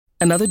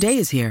Another day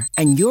is here,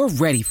 and you're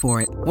ready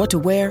for it. What to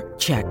wear?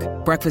 Check.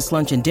 Breakfast,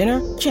 lunch, and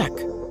dinner? Check.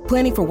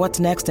 Planning for what's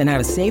next and how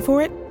to save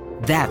for it?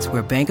 That's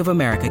where Bank of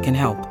America can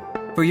help.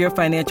 For your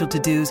financial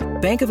to-dos,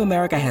 Bank of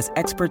America has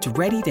experts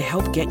ready to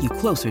help get you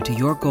closer to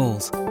your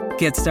goals.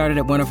 Get started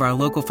at one of our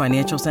local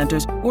financial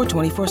centers or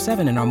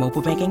 24/7 in our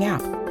mobile banking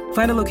app.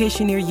 Find a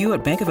location near you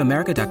at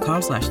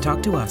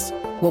bankofamerica.com/talktous.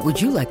 What would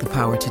you like the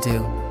power to do?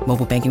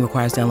 Mobile banking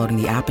requires downloading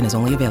the app and is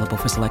only available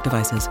for select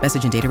devices.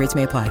 Message and data rates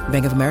may apply.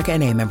 Bank of America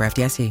N.A., member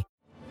FDIC.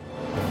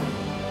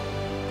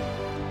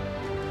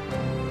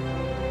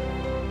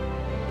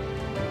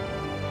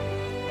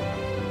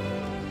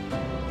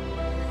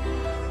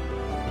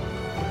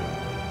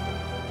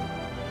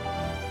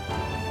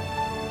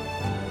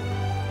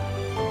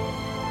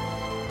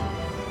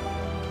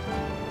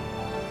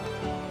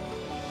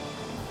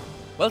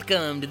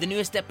 Welcome to the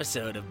newest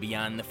episode of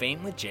Beyond the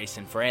Fame with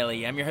Jason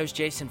Fraley. I'm your host,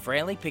 Jason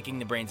Fraley, picking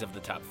the brains of the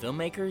top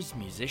filmmakers,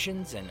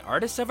 musicians, and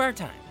artists of our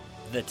time.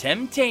 The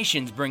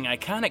Temptations bring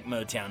iconic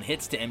Motown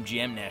hits to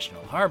MGM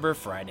National Harbor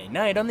Friday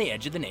night on the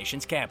edge of the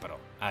nation's capital.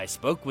 I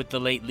spoke with the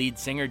late lead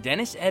singer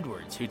Dennis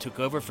Edwards, who took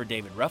over for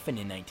David Ruffin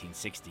in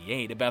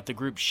 1968, about the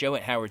group's show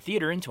at Howard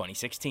Theater in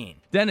 2016.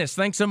 Dennis,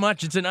 thanks so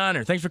much. It's an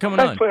honor. Thanks for coming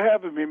on. Thanks for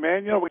having me,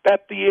 man. You know,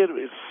 that theater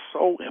is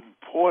so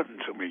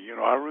important to me. You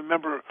know, I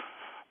remember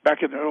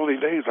back in the early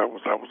days, I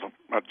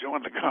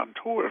joined the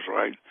Contours,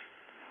 right?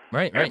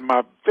 Right. And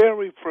my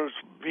very first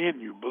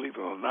venue, believe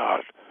it or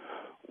not,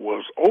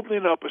 was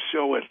opening up a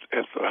show at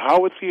the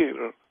Howard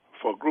Theater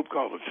for a group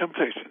called the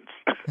Temptations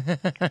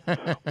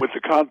with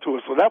the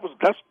Contours. So that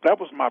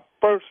was my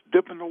first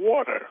dip in the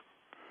water,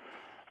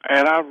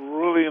 and I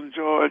really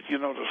enjoyed, you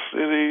know, the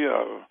city,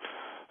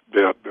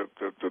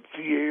 the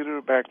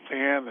theater back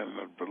then,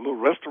 and the little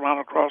restaurant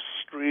across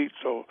the street.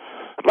 So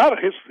a lot of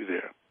history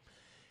there.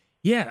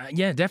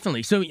 Yeah,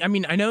 definitely. So, I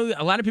mean, I know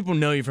a lot of people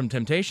know you from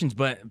Temptations,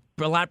 but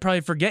a lot probably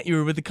forget you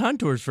were with the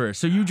Contours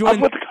first. So you joined...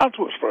 I was with the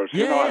Contours first.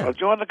 Yeah. You know, I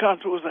joined the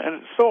Contours, and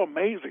it's so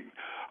amazing.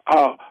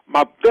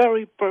 My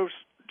very first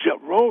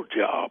road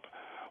job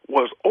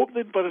was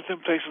opening for the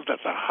Temptations at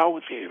the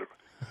Howard Theater.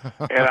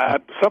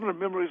 And some of the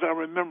memories I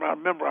remember I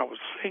was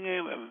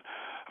singing, and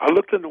I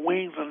looked in the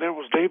wings, and there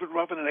was David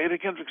Ruffin and Ada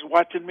Kendricks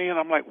watching me, and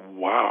I'm like,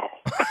 wow.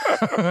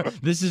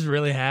 This is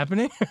really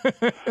happening?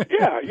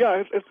 Yeah,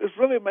 it's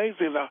really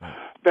amazing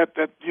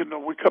that you know,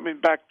 we're coming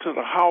back to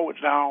the Howard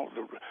now,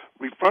 the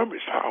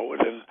refurbished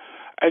Howard,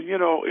 and you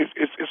know,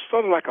 it's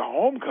sort of like a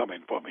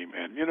homecoming for me,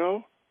 man, you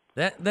know?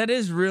 That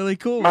is really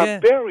cool. My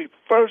very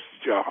first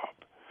job,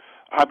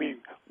 I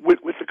mean,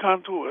 with the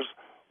Contours,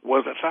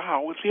 was at the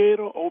Howard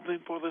Theater opening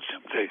for the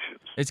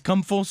Temptations. It's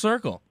come full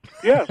circle.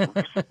 Yes.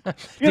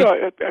 You know,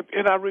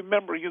 and I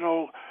remember, you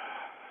know,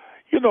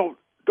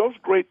 those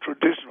great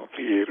traditional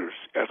theaters,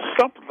 there's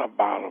something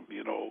about them,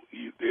 you know,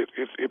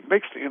 it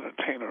makes the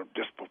entertainer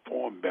just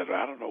perform better.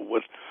 I don't know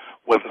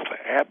whether it's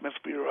the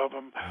atmosphere of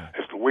them,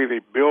 it's the way they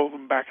build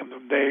them back in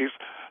them days.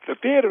 The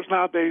theaters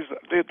nowadays,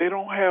 they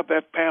don't have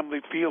that family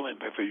feeling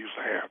that they used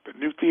to have. The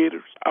new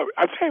theaters,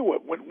 I tell you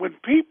what, when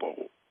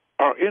people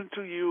are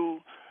into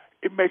you,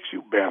 it makes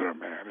you better,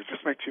 man. It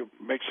just makes you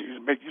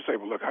say,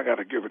 well, look, I got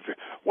to give it to.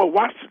 Well,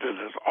 Washington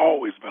has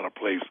always been a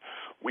place.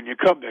 When you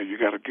come there, you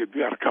got to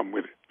come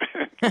with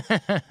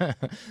it.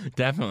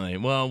 Definitely.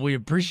 Well, we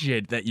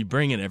appreciate that you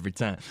bring it every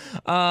time.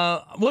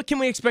 What can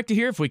we expect to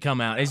hear if we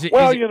come out?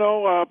 Well, you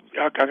know,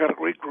 I got a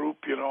great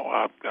group. You know,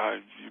 I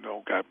got.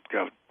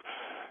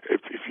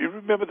 If you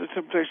remember the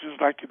Temptations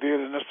like you did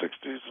in the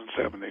 60s and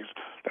 70s,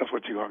 that's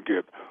what you're going to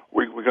get.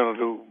 We're going to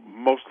do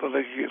most of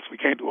the hits. We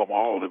can't do them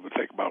all. It would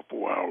take about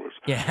 4 hours.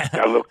 Yeah.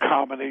 Got a little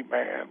comedy,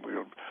 man.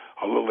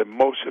 A little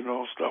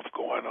emotional stuff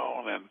going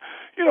on. And,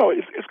 you know,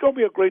 it's going to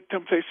be a great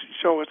Temptation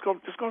show. It's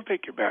going to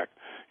take you back.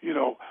 You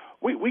know,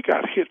 we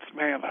got hits,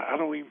 man. I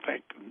don't even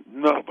think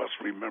none of us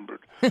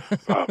remembered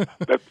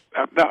that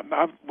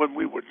not when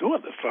we were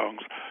doing the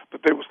songs,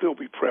 but they will still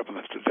be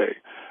prevalent today.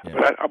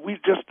 Yeah. But we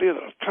just did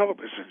a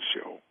television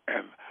show,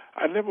 and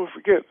I never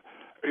forget.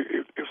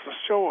 It's a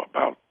show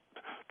about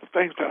the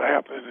things that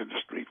happen in the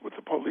street with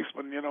the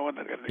policemen, you know, and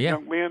the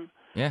young men.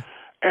 Yeah.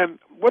 And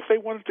what they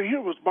wanted to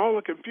hear was Ball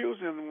of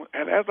Confusion.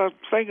 And as I was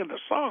singing the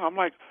song, I'm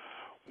like,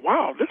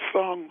 wow, this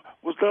song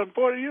was done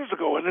 40 years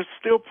ago, and it's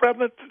still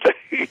prevalent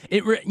today.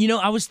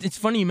 It's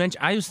funny you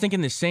mentioned, I was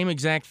thinking the same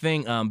exact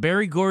thing.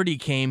 Berry Gordy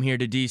came here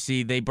to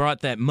D.C. They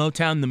brought that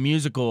Motown the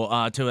Musical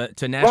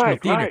to National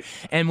Theater. Right.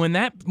 And when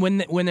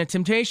the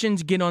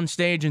Temptations get on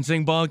stage and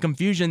sing Ball of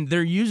Confusion,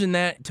 they're using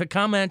that to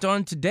comment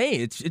on today.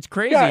 It's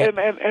crazy. Yeah,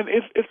 and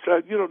it's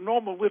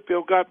Norman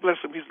Whitfield, God bless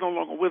him, he's no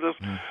longer with us.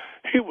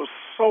 He was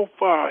so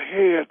far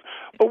ahead,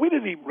 but we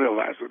didn't even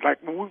realize it.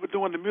 Like when we were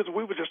doing the music,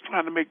 we were just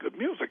trying to make good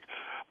music.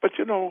 But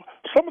you know,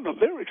 some of the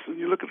lyrics, when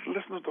you listen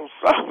to those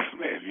songs,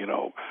 man, you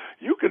know,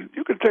 you can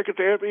take it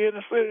to every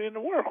inner city in the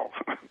world.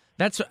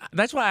 That's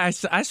why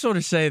I sort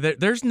of say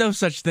that there's no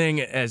such thing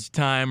as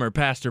time or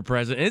past or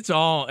present. It's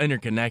all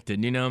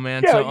interconnected, you know,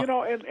 man. Yeah,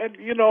 so, and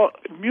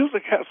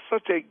music has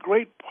such a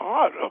great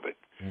part of it.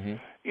 Mm-hmm.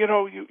 You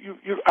know,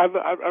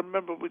 I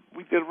remember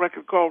we did a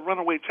record called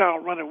 "Runaway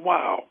Child Running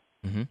Wild."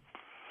 Mm-hmm.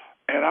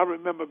 And I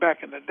remember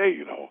back in the day,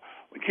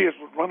 when kids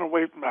would run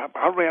away from I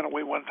ran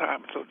away one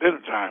time until dinner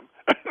time.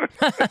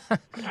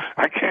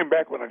 I came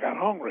back when I got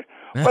hungry.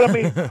 But I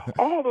mean,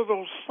 all of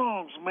those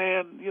songs,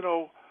 man,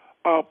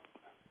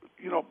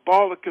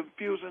 Ball of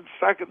Confusion,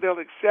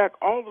 Psychedelic Shack,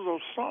 all of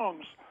those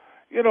songs,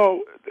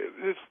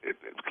 it's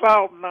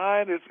Cloud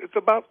Nine. It's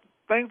about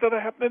things that are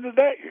happening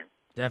today.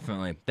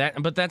 Definitely.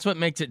 But that's what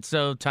makes it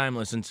so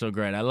timeless and so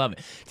great. I love it.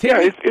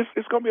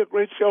 It's going to be a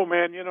great show,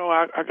 man.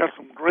 I got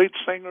some great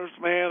singers,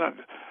 man.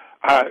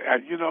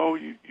 If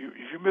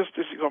you miss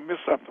this, you're going to miss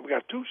something. We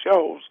got 2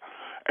 shows,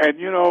 and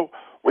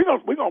we're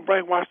gonna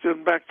bring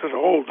Washington back to the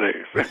old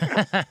days.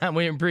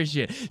 We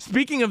appreciate it.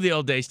 Speaking of the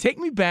old days, take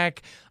me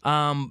back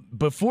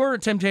before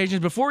Temptations,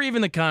 before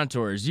even the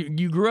Contours.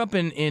 You grew up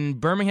in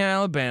Birmingham,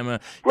 Alabama.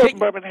 Grew up in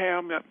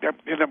Birmingham.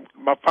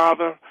 My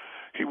father,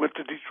 he went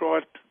to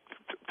Detroit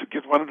to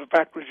get one of the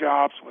factory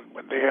jobs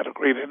when they had a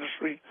great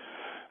industry,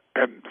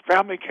 and the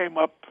family came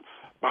up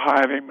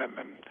behind him, and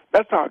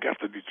that's how I got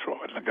to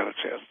Detroit. And I got a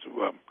chance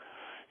to,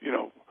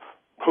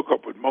 hook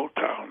up with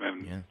Motown,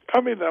 and yeah.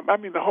 I mean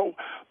the whole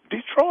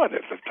Detroit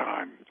at the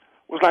time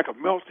was like a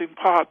melting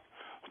pot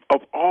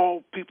of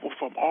all people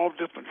from all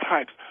different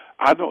types.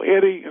 I know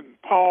Eddie and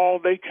Paul.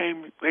 They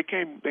came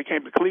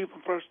to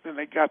Cleveland first, then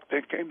they came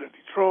to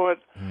Detroit.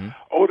 Mm-hmm.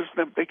 Otis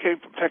and them, they came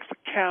from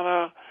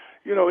Texarkana.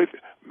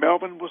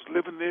 Melvin was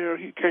living there.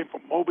 He came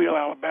from Mobile,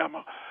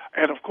 Alabama,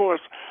 and of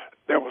course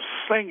there was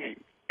singing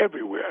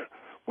everywhere.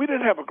 We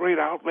didn't have a great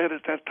outlet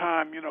at that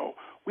time.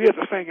 We had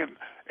to sing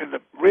in the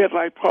red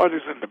light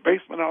parties in the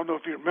basement. I don't know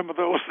if you remember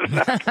those.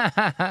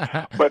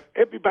 But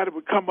everybody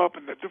would come up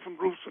and the different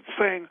groups would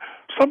sing.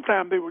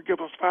 Sometimes they would give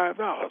us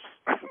 $5.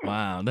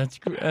 Wow, that's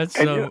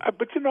so.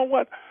 But you know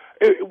what?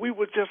 We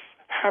were just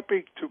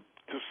happy to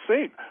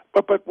sing.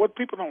 But what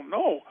people don't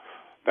know,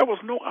 there was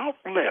no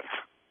outlet.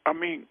 I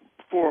mean,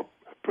 for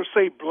per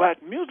se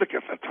black music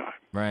at that time.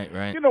 Right.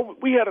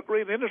 We had a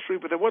great industry,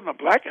 but there wasn't a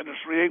black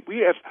industry. We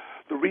had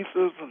the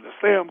Aretha's and the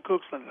Sam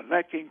Cookes and the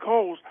Nat King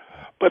Coles,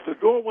 but the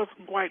door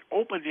wasn't quite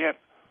open yet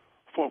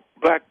for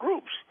black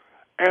groups.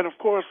 And of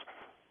course,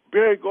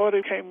 Berry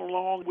Gordy came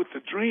along with the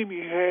dream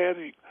he had.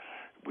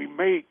 We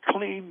made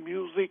clean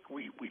music.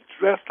 We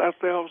dressed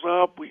ourselves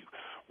up. We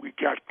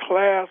got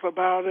class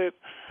about it,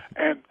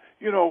 and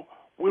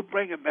we're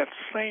bringing that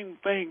same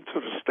thing to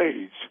the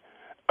stage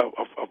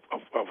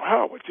of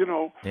Howard.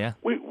 Yeah.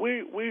 We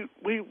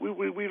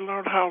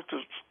learned how to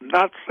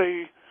not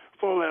say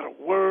 4-letter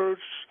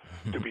words,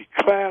 to be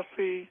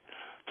classy,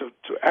 to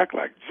act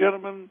like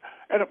gentlemen,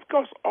 and of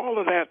course all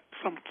of that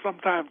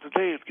sometimes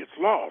today it gets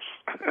lost.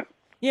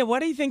 Yeah, why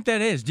do you think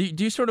that is? Do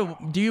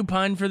you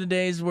pine for the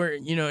days where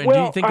and do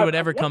you think it would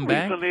ever come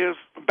back? One reason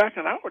is back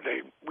in our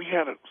day we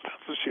had a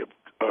censorship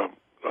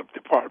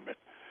department.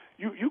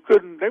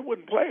 They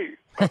wouldn't play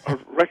a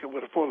record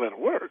with a 4-letter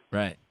word.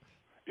 Right.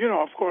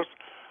 Of course,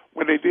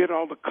 when they did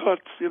all the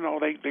cuts,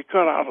 they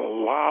cut out a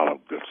lot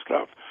of good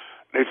stuff.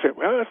 They said,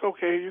 well, that's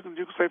okay. You can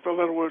say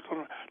 4-letter words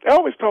on it. They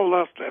always told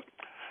us that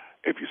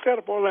if you said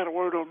a 4-letter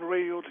word on the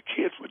radio, the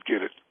kids would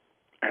get it,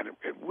 and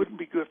it wouldn't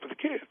be good for the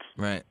kids.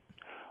 Right.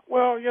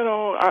 Well,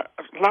 a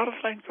lot of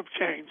things have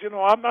changed.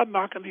 I'm not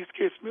knocking these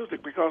kids'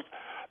 music because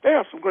they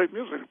have some great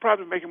music. They're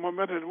probably making more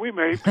money than we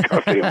made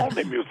because they own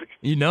their music.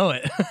 You know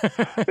it.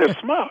 They're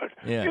smart.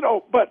 Yeah.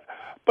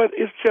 But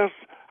it's just,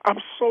 I'm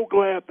so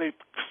glad they've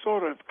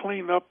sort of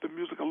cleaned up the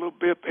music a little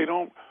bit. They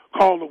don't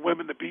call the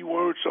women the B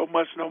word so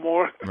much no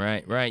more.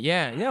 Right.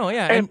 Yeah.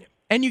 Yeah.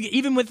 And you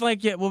even with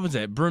what was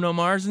it, Bruno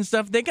Mars and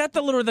stuff? They got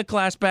the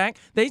class back.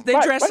 They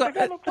right, dress right, up. They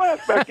got no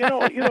class back.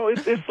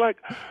 It's like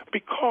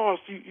because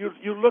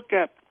you look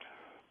at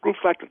groups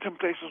like the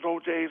Temptations,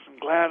 OJ's, and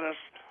Gladys.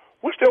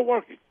 We're still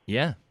working.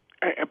 Yeah.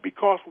 And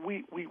because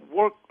we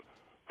work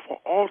for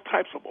all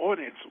types of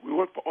audiences. We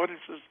work for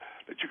audiences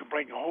that you can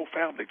bring your whole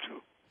family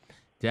to.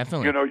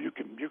 Definitely. You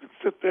can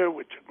sit there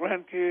with your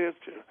grandkids,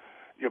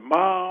 your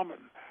mom,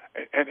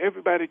 and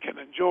everybody can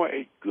enjoy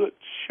a good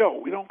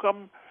show. We don't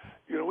come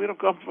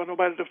for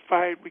nobody to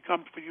fight. We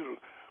come for you to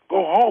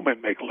go home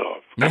and make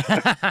love.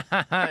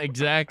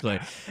 Exactly.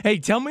 Hey,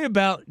 tell me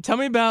about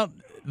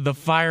the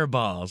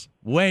Fireballs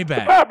way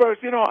back. The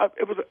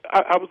Firebirds,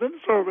 I was in the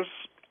service.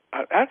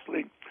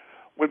 Actually,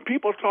 when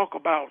people talk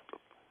about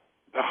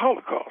the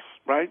Holocaust,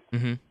 right?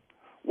 Mm-hmm.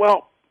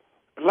 Well,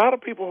 a lot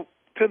of people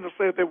tend to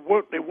say they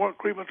weren't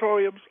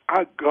crematoriums.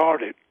 I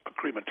guarded a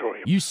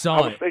crematorium. You saw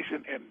I was it.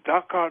 stationed in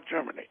Dachau,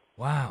 Germany.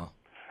 Wow.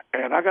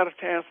 And I got a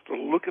chance to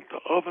look at the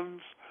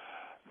ovens.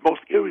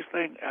 Most eerie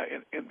thing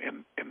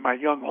in my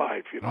young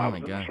life. I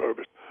was in the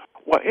service.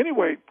 Well,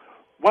 anyway,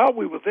 while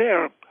we were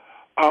there,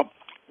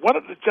 one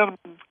of the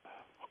gentlemen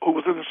who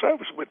was in the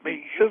service with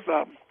me, his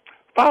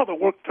father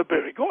worked for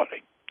Berry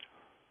Gordy.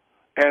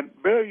 And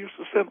Berry used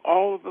to send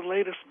all of the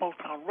latest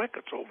Motown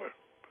records over.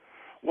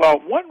 Well,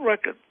 one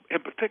record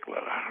in particular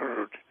I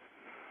heard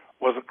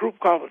was a group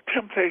called the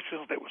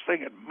Temptations. They were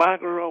singing My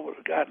Girl with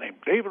a guy named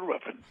David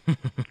Ruffin.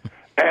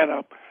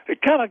 And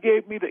it kind of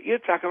gave me the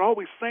itch. I could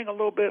always sing a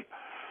little bit.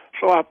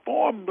 So I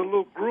formed a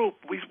little group.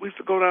 We used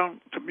to go down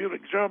to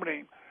Munich,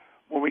 Germany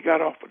when we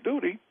got off for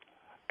duty,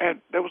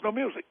 and there was no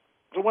music.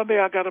 So one day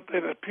I got up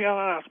there at the piano,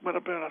 and I went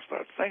up there and I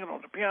started singing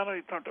on the piano.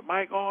 He turned the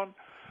mic on.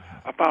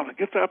 I found a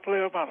guitar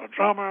player, found a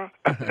drummer.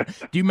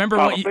 Do you remember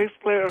found a bass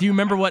player. Do you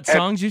remember what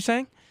songs you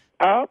sang?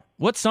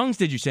 What songs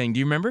did you sing? Do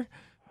you remember?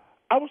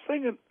 I was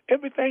singing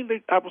everything.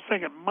 I was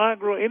singing My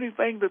Girl,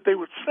 anything that they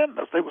would send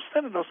us. They were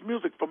sending us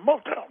music from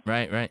Motown.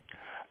 Right.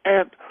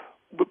 And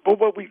but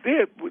what we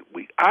did,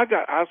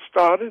 I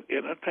started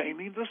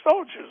entertaining the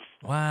soldiers.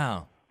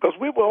 Wow. Because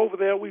we were over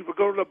there, we would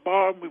go to the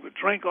bar and we would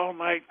drink all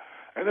night,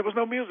 and there was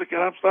no music.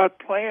 And I started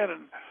playing,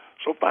 and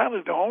so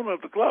finally the owner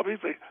of the club, he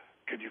said,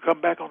 "Can you come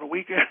back on the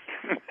weekend?"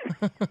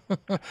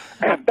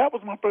 And that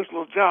was my first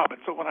little job. And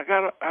so when I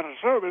got out of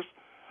service,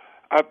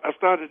 I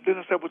started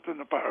dinner set within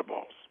the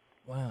Fireballs.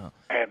 Wow.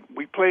 And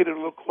we played at a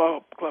little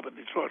club in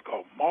Detroit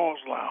called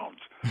Mall's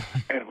Lounge,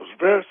 and it was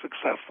very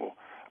successful.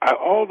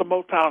 All the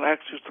Motown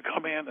acts used to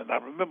come in, and I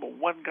remember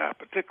one guy in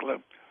particular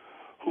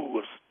who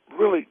was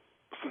really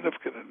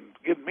significant in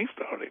getting me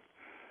started,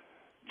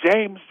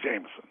 James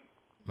Jamerson.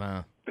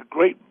 Wow. The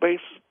great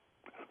bass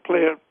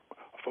player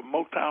for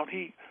Motown.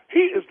 He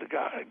is the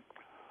guy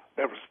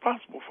that's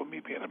responsible for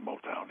me being in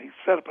Motown. He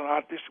set up an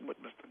audition with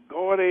Mr.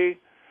 Gordy,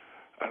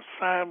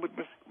 signed with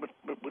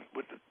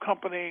the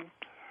company.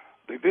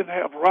 They didn't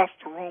have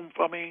roster room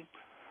for me,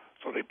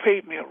 so they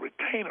paid me a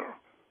retainer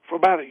for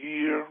about a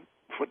year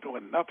for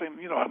doing nothing.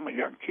 You know, I'm a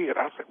young kid.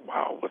 I said,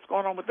 wow, what's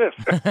going on with this?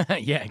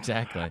 Yeah,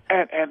 exactly.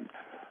 And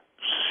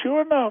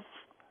sure enough,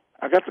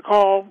 I got the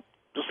call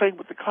to sing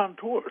with the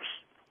Contours.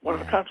 One of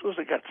the Contours,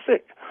 they got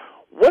sick.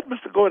 What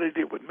Mr. Gordy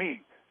did with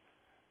me,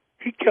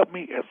 he kept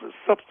me as a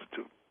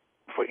substitute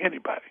for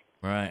anybody.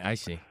 Right, I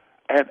see.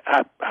 And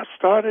I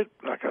started,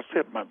 like I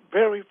said, my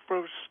very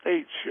first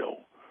stage show.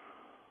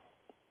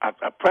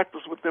 I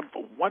practiced with them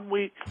for 1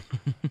 week,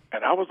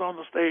 and I was on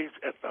the stage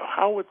at the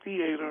Howard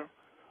Theater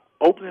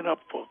opening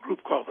up for a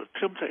group called The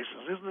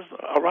Temptations. Isn't this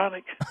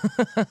ironic?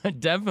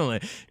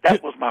 Definitely.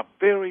 That was my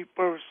very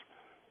first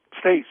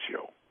stage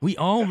show. We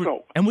all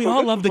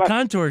love the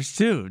Contours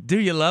too. Do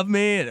You Love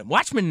Me? And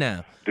Watchmen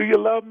Now. Do You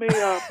Love Me?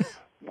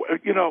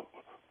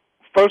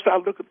 First I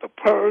look at the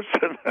purse.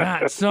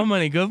 God, so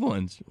many good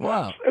ones.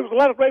 Wow. It was a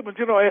lot of great ones,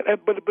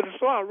 but it's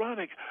so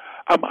ironic.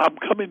 I'm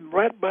coming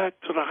right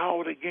back to the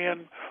Howard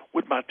again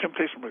with my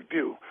Temptation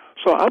Review.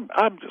 So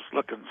I'm just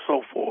looking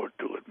so forward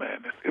to it,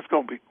 man. It's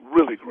going to be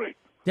really great.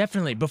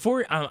 Definitely.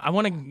 Before I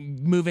want to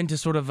move into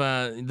sort of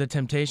the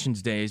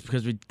Temptations days,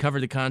 because we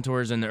covered the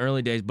Contours in the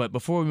early days. But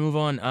before we move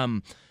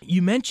on,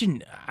 you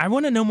mentioned I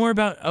want to know more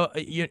about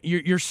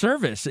your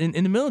service in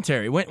the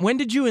military. When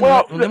did you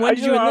enlist?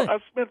 I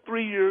spent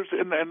 3 years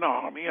in the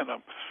Army, and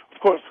of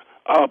course,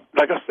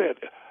 like I said,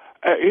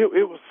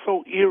 it was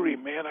so eerie,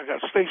 man. I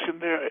got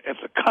stationed there at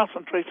the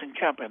concentration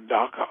camp in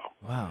Dachau.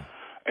 Wow.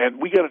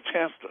 And we got a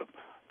chance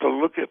to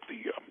look at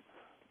the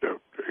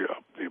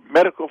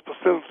medical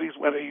facilities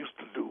where they used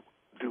to do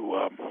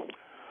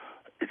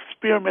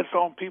experiments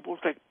on people,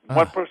 take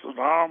one person's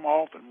arm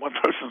off and one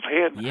person's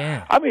head.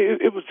 Yeah. I mean,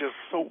 it was just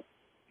so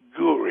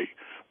gory.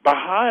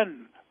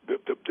 Behind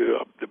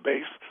the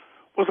base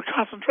was a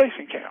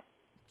concentration camp.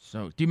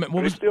 So,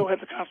 we still had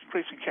the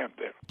concentration camp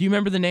there. Do you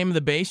remember the name of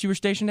the base you were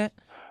stationed at?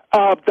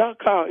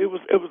 Dachau. It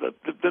was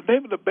the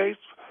name of the base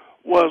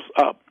was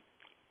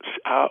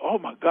oh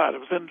my God! It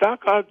was in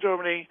Dachau,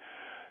 Germany.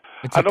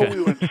 I know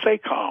we were in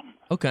SACOM,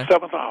 okay.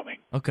 7th Army.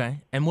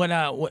 Okay. And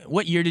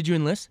what year did you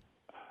enlist?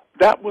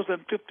 That was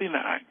in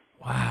 59.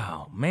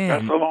 Wow, man.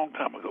 That's a long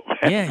time ago.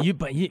 Yeah,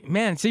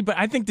 but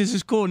I think this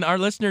is cool. And our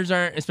listeners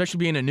are, especially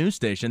being a news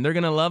station, they're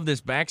going to love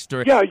this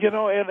backstory. Yeah, and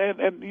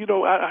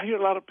I hear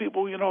a lot of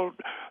people,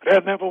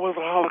 there never was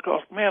a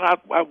Holocaust. Man,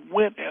 I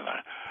went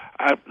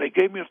and they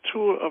gave me a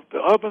tour of the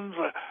ovens.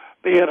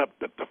 They had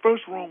the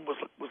first room was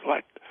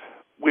like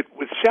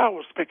with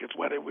shower spigots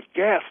where they would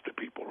gas the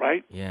people,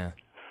 right? Yeah.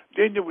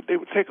 Then they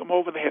would take them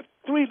over. And they had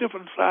 3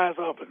 different size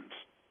ovens.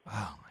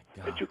 Oh my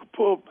God! That you could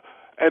pull,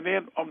 and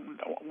then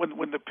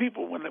when the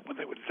people when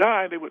they would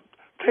die, they would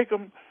take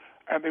them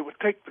and they would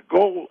take the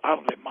gold out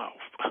of their mouth.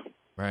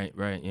 Right,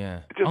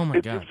 yeah. Oh my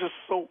God! It was just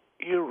so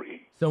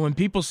eerie. So when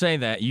people say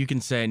that, you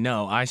can say,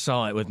 "No, I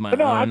saw it with my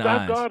own eyes."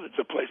 I guarded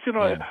the place.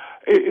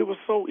 It was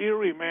so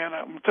eerie, man.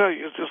 I'm telling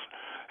you, it's just.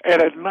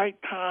 And at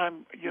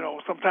nighttime,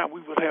 sometimes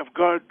we would have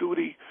guard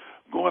duty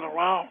going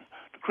around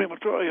the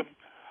crematorium.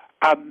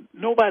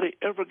 Nobody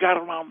ever got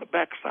around the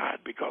backside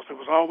because there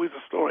was always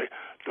a story.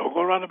 Don't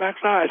go around the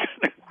backside.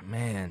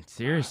 Man,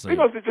 seriously.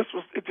 Because it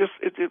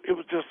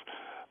was just.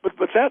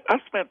 But that I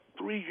spent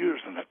 3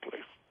 years in that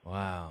place.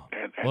 Wow.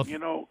 And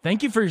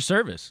thank you for your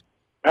service.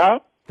 Huh?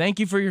 Thank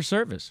you for your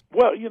service.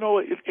 Well,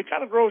 it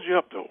kind of grows you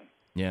up, though.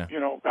 Yeah.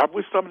 I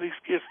wish some of these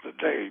kids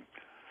today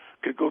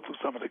could go through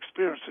some of the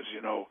experiences,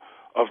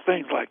 of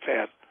things like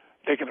that.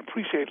 They can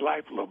appreciate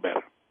life a little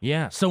better.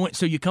 Yeah. So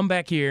you come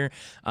back here.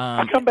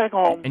 I come back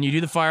home. And you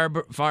do the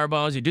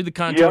fireballs, you do the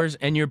Contours,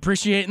 and you're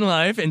appreciating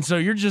life, and so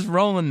you're just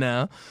rolling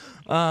now.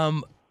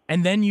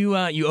 And then you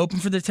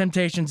opened for the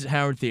Temptations at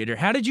Howard Theater.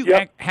 How did you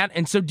Yep. act?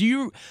 And so do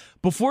you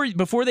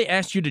before they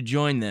asked you to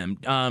join them?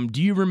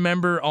 Do you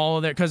remember all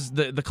of that? Because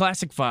the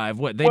Classic Five,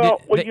 what they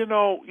did? You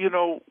know,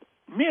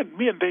 me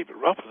and David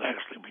Ruffin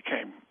actually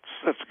became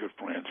such good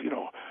friends. You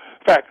know,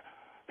 in fact,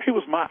 he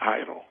was my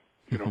idol.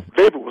 You know,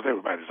 David was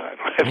everybody's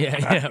idol.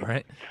 Yeah,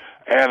 right.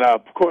 And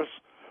of course,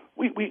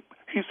 he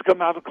used to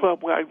come out of the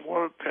club where I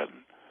worked,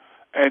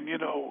 and you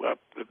know,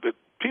 the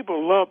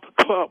people loved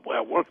the club where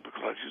I worked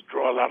because I used to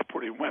draw a lot of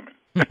pretty women.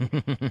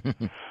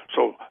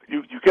 So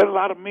you get a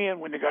lot of men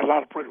when you got a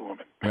lot of pretty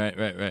women.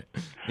 Right.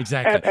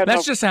 Exactly. And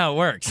That's just how it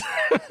works.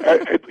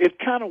 it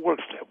kind of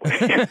works that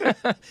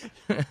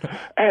way.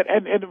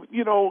 and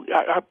you know,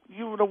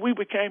 we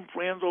became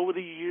friends over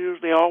the years.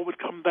 They all would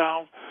come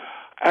down,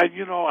 and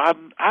you know, I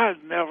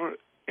never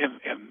in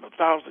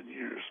 1,000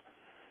 years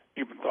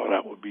even thought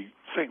I would be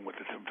singing with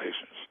the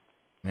Temptations.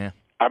 Yeah.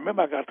 I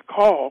remember I got the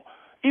call.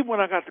 Even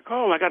when I got the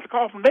call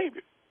from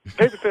David.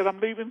 David said, "I'm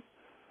leaving,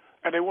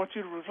 and they want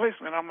you to replace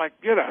me." And I'm like,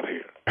 "Get out of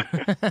here."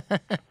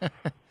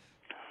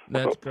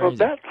 That's so crazy.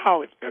 that's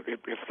how it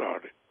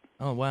started.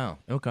 Oh, wow.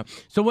 Okay.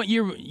 So what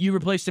year you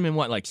replaced him in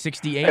what, like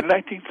 68? In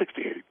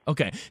 1968.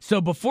 Okay. So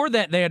before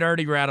that, they had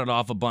already rattled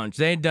off a bunch.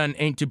 They had done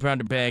Ain't Too Proud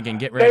to Beg and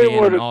Get Ready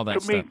and all that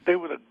to stuff. me, they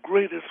were the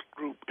greatest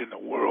group in the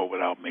world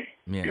without me.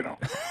 Yeah. You know,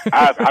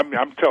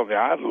 I'm telling you,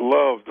 I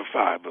love the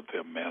five of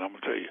them, man. I'm gonna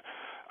tell you.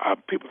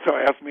 People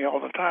ask me all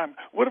the time,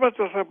 "What about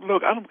yourself?"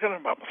 Look, I don't care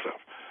about myself.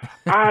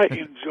 I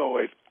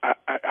enjoyed.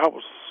 I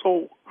was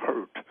so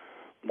hurt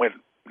when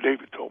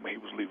David told me he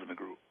was leaving the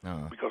group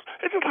because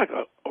it's just like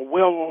a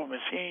well-oiled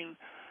machine,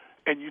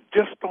 and you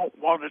just don't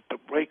want it to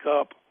break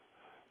up,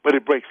 but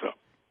it breaks up.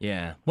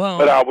 Yeah. Well.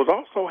 But I was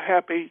also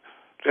happy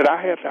that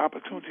I had the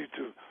opportunity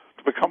to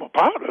become a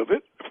part of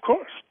it, of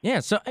course. Yeah.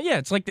 So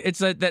it's like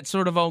that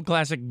sort of old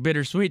classic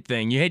bittersweet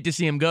thing. You hate to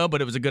see him go,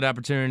 but it was a good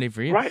opportunity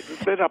for you. Right.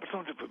 It's a great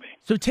opportunity for me.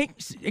 So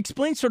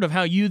explain sort of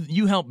how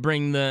you helped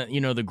bring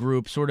the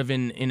group sort of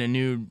in a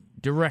new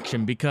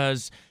direction,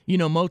 because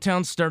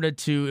Motown started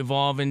to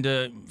evolve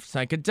into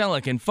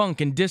psychedelic and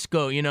funk and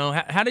disco.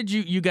 How did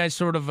you guys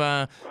sort of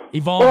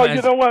evolve? Well,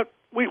 you know what,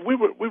 we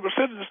were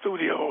sitting in the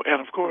studio,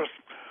 and of course,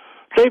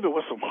 David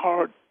was some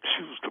hard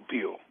shoes to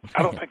fill.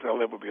 I don't think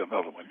there'll ever be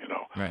another one,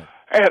 Right.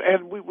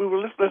 And we were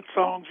listening to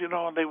songs, and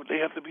they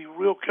had to be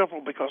real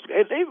careful because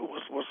David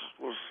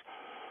was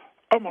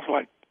almost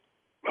like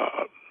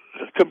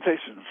the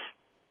Temptations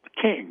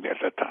king at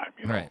that time,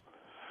 Right.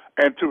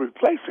 And to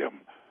replace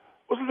him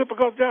was a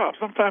difficult job.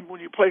 Sometimes when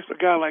you place a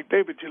guy like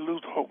David, you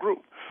lose the whole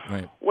group.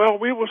 Right. Well,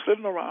 we were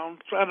sitting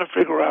around trying to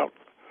figure out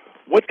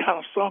what kind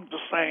of song to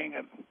sing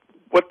and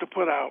what to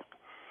put out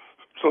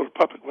so the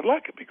public would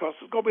like it, because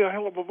it's going to be a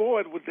hell of a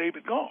void with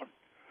David gone.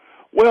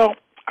 Well,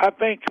 I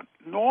think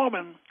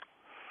Norman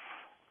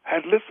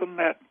had listened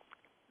at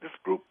this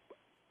group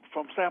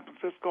from San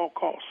Francisco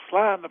called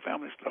Sly and the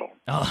Family Stone.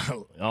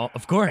 Oh,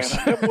 of course. And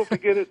I never will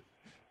forget it.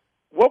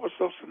 What was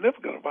so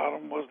significant about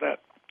them was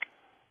that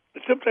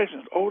the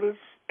Temptations, Otis,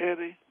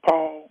 Eddie,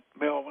 Paul,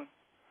 Melvin,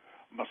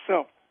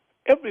 myself,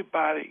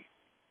 everybody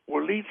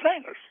were lead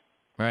singers.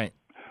 Right.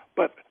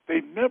 But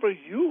they never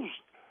used,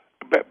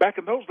 back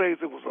in those days,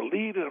 it was a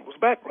lead and it was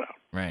background.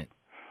 Right.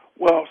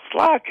 Well,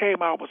 Sly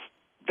came out with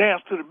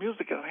Dance to the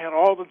Music and had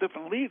all the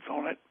different leads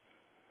on it.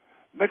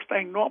 Next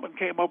thing Norman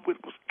came up with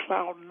was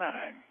Cloud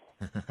 9.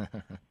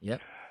 Yep.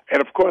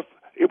 And, of course,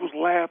 it was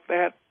laughed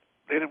at.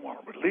 They didn't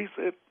want to release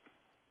it.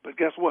 But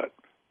guess what?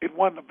 It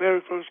won the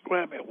very first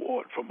Grammy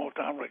Award for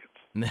Motown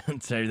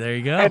Records. So there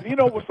you go. And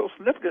what's so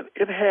significant?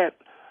 It had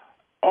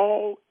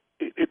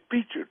it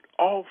featured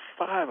all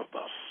five of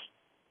us,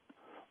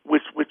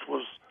 which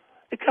was,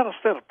 it kind of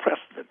set a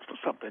precedent for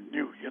something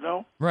new,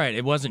 Right.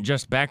 It wasn't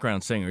just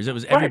background singers. It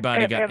was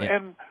everybody right.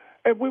 got.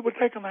 And we were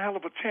taking a hell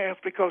of a chance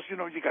because, you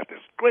got this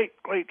great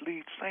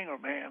lead singer,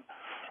 man.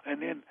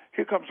 And then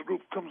here comes a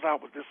group comes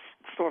out with this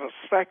sort of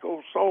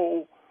psycho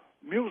soul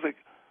music.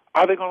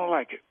 Are they going to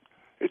like it?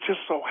 It just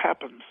so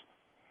happens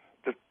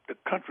that the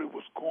country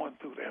was going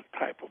through that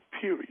type of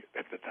period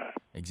at the time.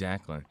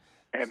 Exactly.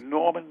 And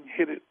Norman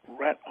hit it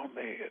right on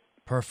the head.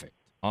 Perfect.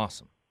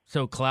 Awesome.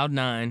 So Cloud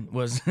 9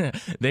 was,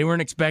 they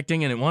weren't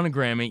expecting, and it won a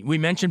Grammy. We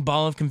mentioned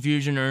Ball of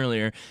Confusion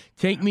earlier.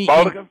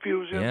 Ball of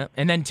Confusion. Yeah.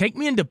 And then take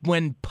me into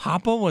when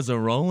Papa was a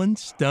Rolling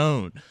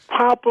Stone.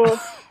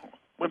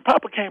 When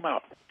Papa came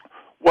out,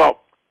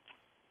 well,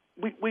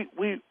 we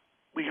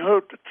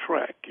heard the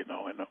track,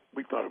 and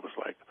we thought it was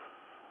like,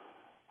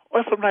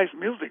 well, that's some nice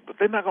music, but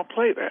they're not going to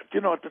play that.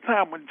 At the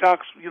time when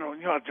jocks, you know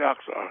how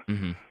jocks are,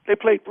 mm-hmm. they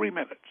played 3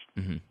 minutes.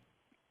 Mm-hmm.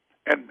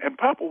 And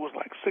Papa was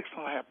like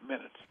 6.5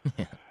 minutes.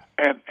 Yeah.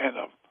 And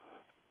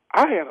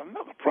I had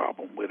another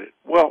problem with it.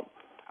 Well,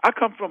 I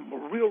come from a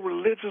real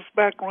religious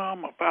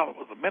background. My father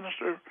was a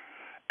minister.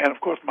 And, of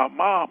course, my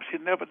mom, she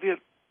never did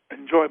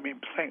enjoy me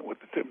singing with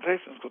the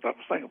Temptations because I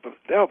was singing for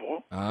the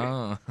devil.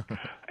 Oh.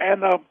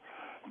 And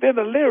then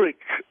the lyric,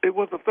 it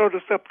was the 3rd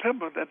of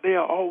September, that day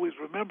I always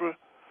remember.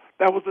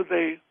 That was the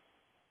day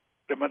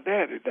that my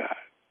daddy died.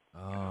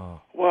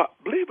 Oh. Well,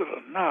 believe it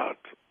or not,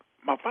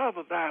 my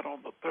father died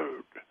on the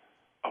 3rd.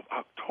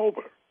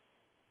 October.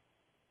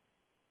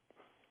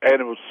 And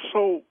it was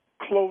so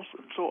close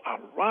and so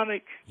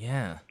ironic.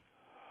 Yeah.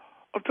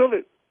 Until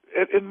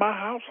in my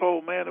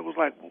household, man, it was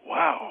like,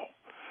 wow.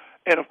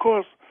 And, of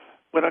course,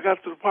 when I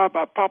got to the part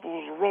about Papa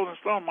was a Rolling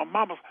Stone, my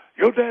mama,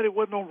 your daddy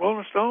wasn't on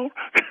Rolling Stone?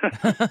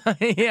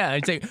 Yeah,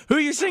 I'd say, who are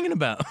you singing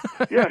about?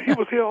 Yeah, he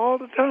was here all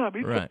the time.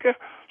 He Right. took care.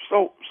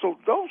 So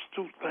those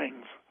two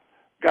things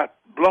got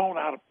blown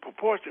out of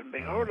proportion. They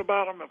heard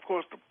about them. Of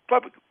course, the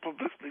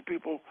publicity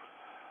people,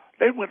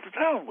 they went to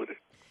town with it.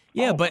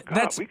 Yeah, Oh, but my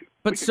God, that's we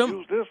could some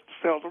use this to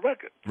sell the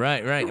record.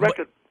 right. The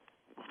record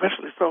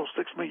eventually sold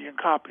 6 million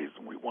copies,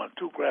 and we won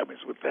 2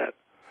 Grammys with that.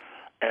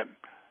 And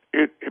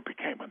it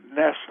became a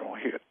national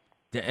hit.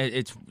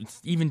 It's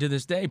even to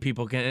this day,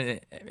 people can,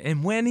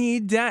 and when he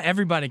died,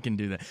 everybody can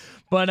do that.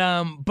 But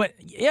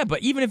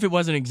even if it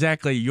wasn't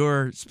exactly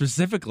your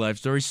specific life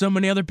story, so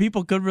many other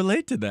people could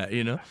relate to that,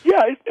 you know?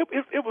 Yeah,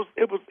 it was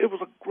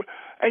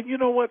and you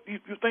know what? You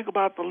think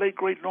about the late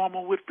great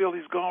Norman Whitfield.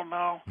 He's gone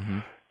now. Mm-hmm.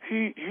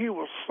 He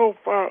was so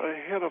far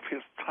ahead of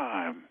his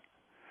time,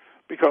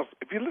 because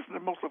if you listen to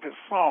most of his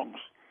songs,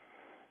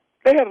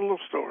 they had a little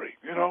story,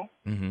 you know.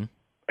 Mm-hmm.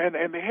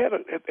 And they had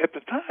at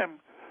the time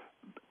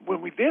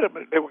when we did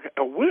them, they were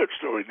a weird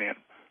story then.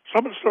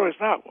 Some of the stories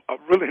now are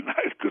really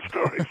nice, good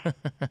stories.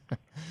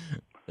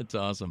 That's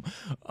awesome.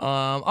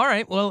 All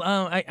right. Well,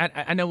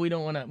 I know we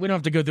don't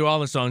have to go through all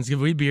the songs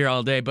because we'd be here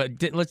all day.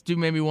 But let's do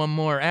maybe one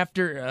more.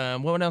 After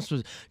what else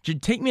was?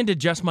 Take Me Into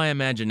Just My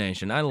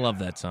Imagination. I love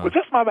that song. Well,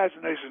 Just My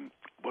Imagination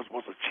was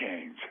a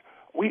change.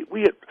 We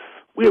had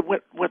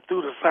went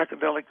through the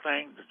psychedelic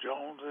thing, the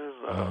Joneses,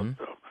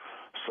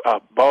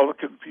 the Ball of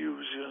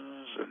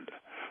Confusions, and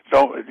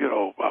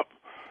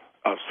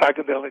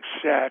psychedelic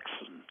shacks,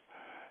 and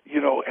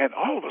and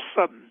all of a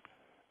sudden,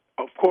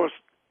 of course,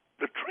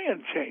 the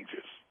trend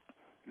changes.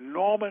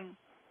 Norman,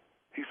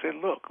 he said,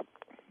 look,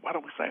 why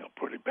don't we sing a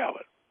pretty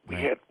ballad? We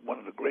had one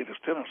of the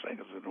greatest tenor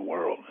singers in the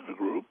world in the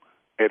group,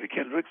 Eddie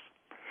Kendricks.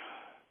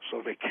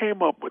 So they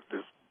came up with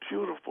this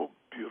beautiful,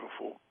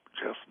 beautiful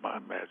Just My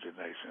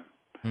Imagination,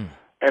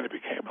 and it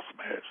became a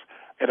smash.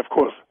 And, of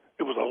course,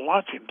 it was a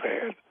launching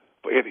pad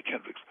for Eddie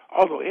Kendricks.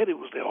 Although Eddie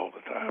was there all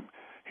the time,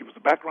 he was the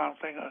background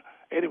singer.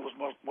 Eddie was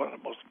one of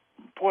the most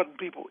important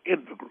people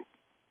in the group.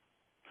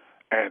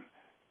 And,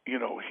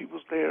 he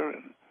was there,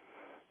 and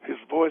his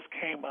voice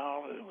came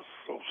out, and it was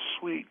so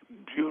sweet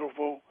and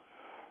beautiful.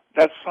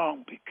 That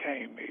song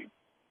became a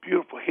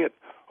beautiful hit.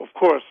 Of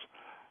course,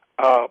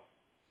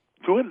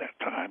 during that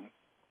time,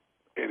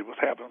 Eddie was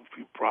having a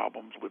few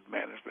problems with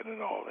management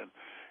and all, and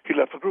he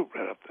left the group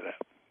right after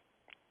that.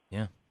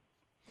 Yeah.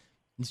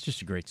 It's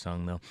just a great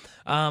song, though.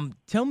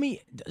 Tell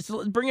me,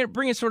 so bring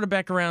it sort of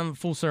back around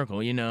full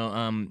circle.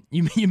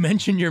 You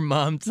mentioned your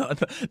mom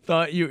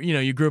thought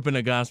you grew up in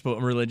a gospel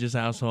religious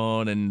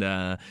household,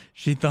 and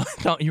she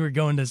thought you were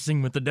going to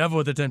sing with the devil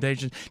with the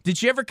Temptations. Did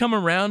she ever come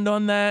around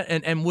on that?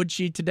 And would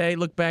she today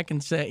look back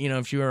and say,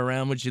 if she were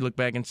around, would she look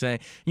back and say,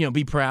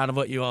 be proud of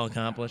what you all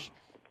accomplished?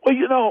 Well,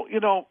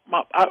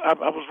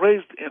 I was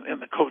raised in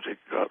the Kojic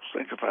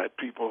sanctified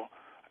people,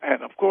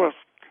 and of course.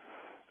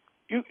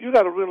 You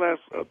got to realize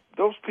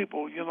those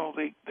people,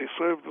 they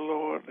serve the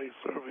Lord. They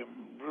serve Him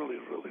really,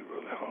 really,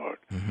 really hard.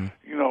 Mm-hmm.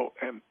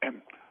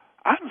 And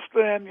I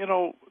understand.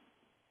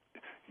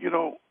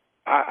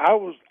 I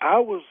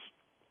was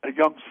a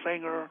young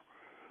singer,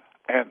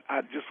 and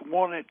I just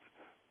wanted.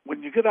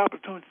 When you get the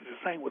opportunity to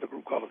sing with a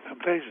group called the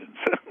Temptations,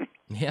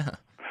 yeah,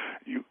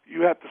 you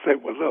have to say,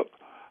 well, look,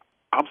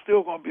 I'm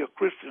still going to be a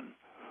Christian,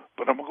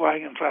 but I'm going to go out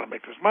here and try to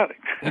make this money.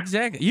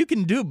 Exactly. You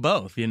can do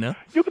both. You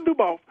can do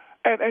both,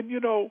 and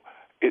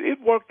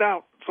It worked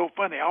out so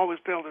funny. I always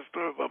tell this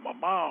story about my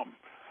mom.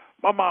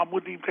 My mom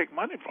wouldn't even take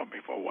money from me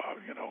for a while.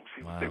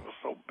 They were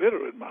so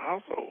bitter in my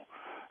household.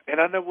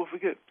 And I never will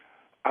forget,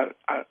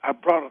 I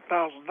brought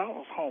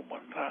 $1,000 home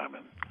one time,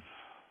 and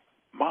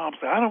Mom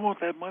said, I don't want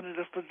that money.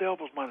 That's the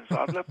devil's money. So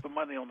I left the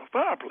money on the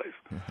fireplace.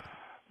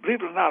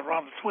 Believe it or not,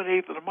 around the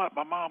 28th of the month,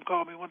 my mom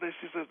called me one day.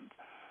 She said,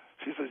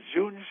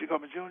 Junior, she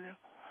called me Junior,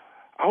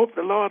 I hope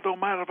the Lord don't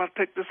mind if I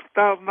take this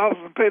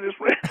 $1,000 and pay this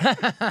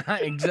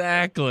rent.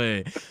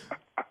 Exactly.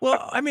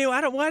 Well, I mean,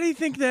 why do you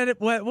think that it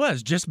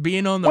was? Just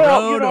being on the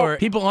road, or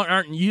people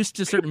aren't used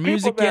to certain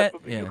music yet?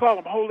 You call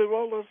them holy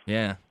rollers.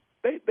 Yeah.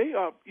 They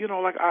are,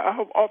 like I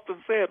have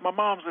often said, my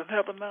mom's in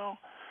heaven now.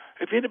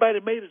 If anybody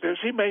made it there,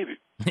 she made it.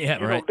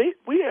 Yeah, right.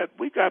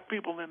 We got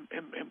people in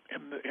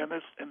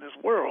this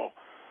world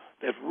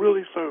that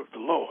really serve the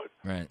Lord.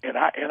 Right. And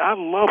I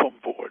love them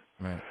for it.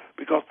 Right.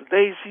 Because the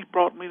days she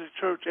brought me to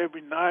church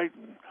every night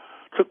and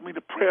took me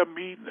to prayer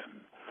meeting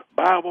and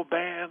Bible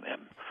band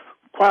and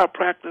choir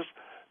practice,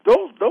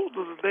 those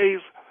are the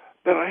days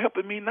that are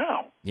helping me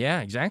now.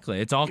 Yeah, exactly.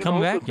 It's all come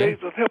back. The days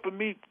are helping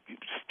me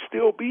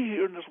still be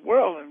here in this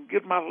world and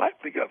get my life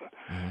together.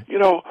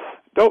 Mm-hmm.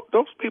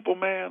 Those people,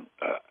 man,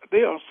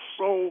 they are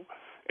so.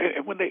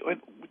 And when they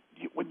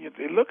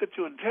look at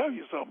you and tell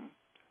you something,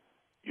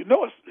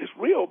 it's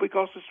real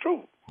because it's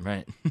true.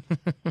 Right.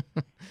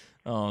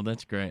 Oh,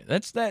 that's great.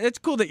 It's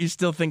cool that you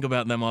still think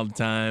about them all the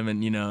time,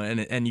 and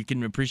and you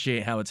can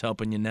appreciate how it's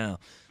helping you now.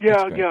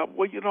 Yeah, yeah.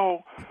 Well,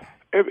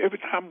 every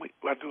time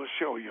I do a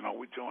show,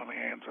 we join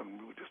hands and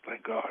we just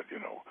thank God,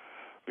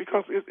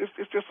 because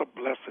it's just a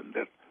blessing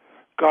that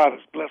God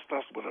has blessed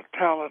us with a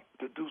talent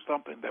to do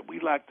something that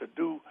we like to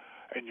do,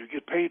 and you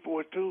get paid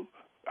for it too.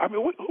 I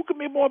mean, who can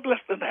be more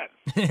blessed than that?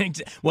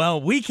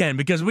 Well, we can,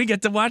 because we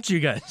get to watch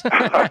you guys.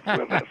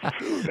 Well, that's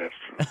true. That's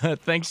true.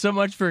 Thanks so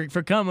much for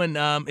coming.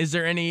 Is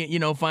there any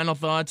final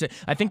thoughts?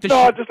 I think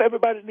just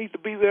everybody needs to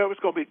be there.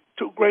 It's going to be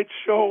 2 great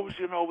shows.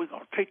 We're going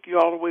to take you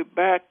all the way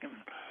back, and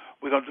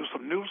we're going to do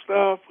some new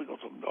stuff. We're going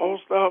to do some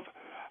old stuff.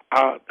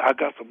 I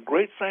got some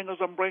great singers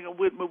I'm bringing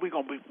with me. We're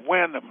going to be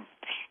wearing them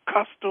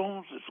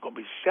costumes. It's going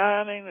to be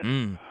shining.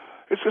 And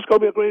it's just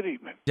going to be a great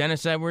evening.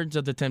 Dennis Edwards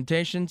of The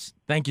Temptations,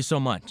 thank you so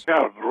much.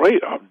 Yeah,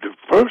 great. I'm the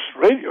first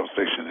radio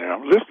station there.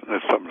 I'm listening to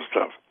some of the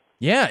stuff.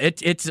 Yeah,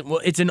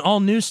 it's an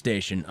all-news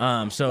station.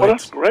 So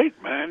that's great,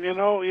 man.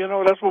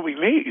 That's what we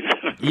need.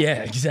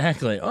 Yeah,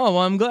 exactly. Oh, well,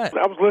 I'm glad.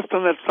 I was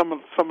listening at some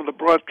of the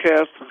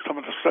broadcasts and some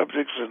of the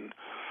subjects, and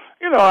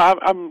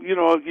I'm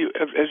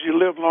as you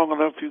live long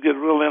enough, you get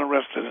real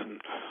interested in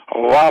a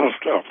lot of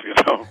stuff.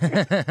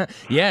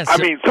 Yes. I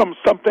mean, some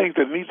things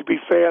that need to be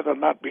said are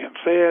not being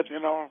said.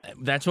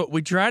 That's what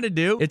we try to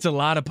do. It's a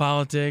lot of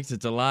politics.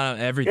 It's a lot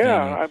of everything.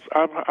 Yeah,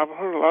 I've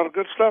heard a lot of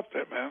good stuff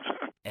there, man.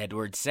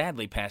 Edwards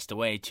sadly passed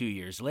away 2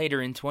 years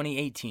later in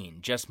 2018,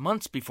 just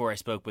months before I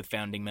spoke with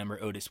founding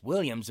member Otis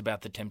Williams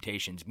about the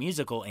Temptations'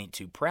 musical Ain't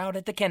Too Proud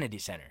at the Kennedy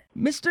Center.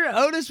 Mr.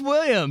 Otis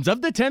Williams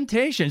of the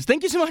Temptations,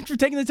 thank you so much for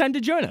taking the time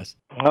to join us.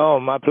 Oh,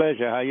 my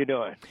pleasure. How you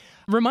doing?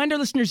 Remind our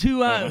listeners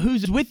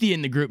who's with you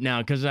in the group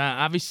now, because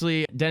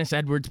obviously Dennis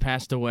Edwards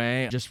passed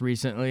away just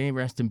recently.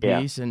 Rest in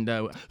peace. And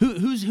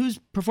who's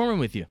performing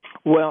with you?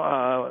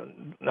 Well,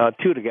 2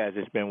 of the guys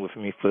that's been with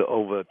me for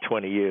over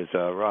 20 years.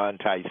 Ron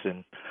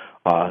Tyson,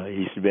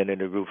 he's been in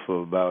the group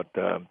for about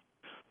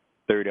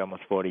 30,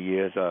 almost 40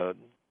 years.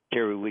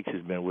 Terry Weeks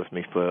has been with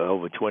me for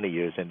over 20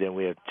 years, and then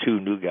we have 2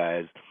 new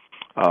guys,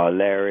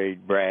 Larry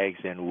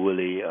Braggs and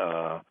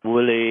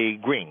Willie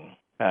Green.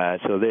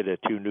 So they're the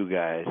 2 new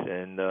guys,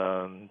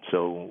 and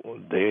so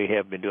they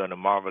have been doing a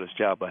marvelous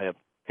job of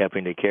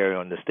helping to carry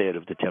on the state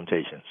of the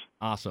Temptations.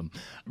 Awesome.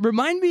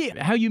 Remind me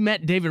how you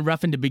met David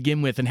Ruffin to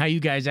begin with, and how you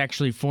guys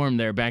actually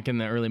formed there back in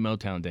the early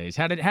Motown days.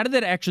 How did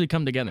that actually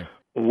come together?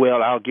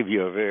 Well, I'll give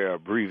you a very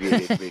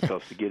abbreviated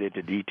because to get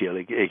into detail,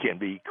 it can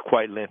be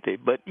quite lengthy.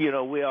 But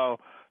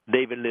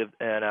David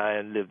and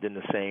I lived in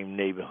the same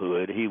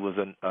neighborhood. He was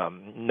a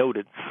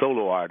noted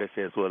solo artist,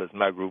 as well as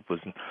my group was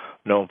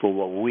known for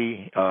what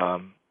we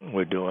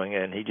were doing.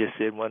 And he just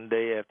said one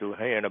day, after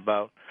hearing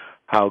about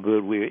how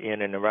good we were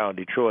in and around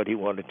Detroit, he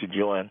wanted to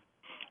join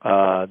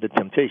the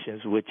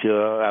Temptations, which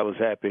I was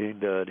happy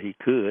that he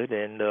could.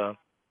 And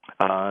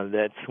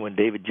that's when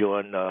David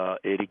joined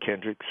Eddie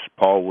Kendricks,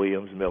 Paul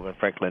Williams, Melvin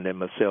Franklin, and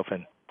myself.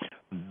 And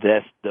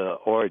that's the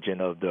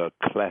origin of the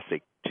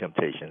classic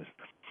Temptations.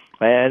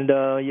 And,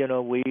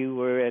 we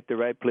were at the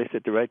right place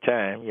at the right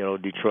time.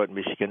 Detroit,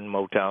 Michigan,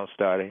 Motown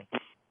starting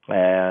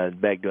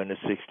back during the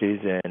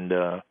 60s. And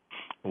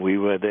we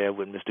were there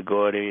with Mr.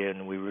 Gordy,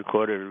 and we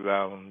recorded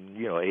around,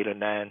 8 or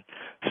 9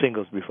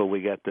 singles before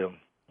we got the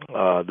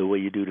Way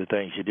You Do the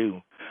Things You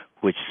Do,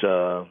 which,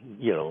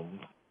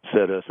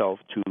 set us off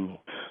to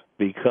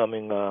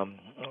becoming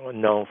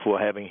known for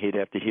having hit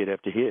after hit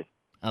after hit.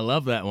 I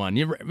love that one.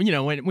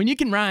 When you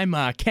can rhyme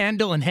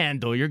candle and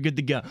handle, you're good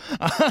to go.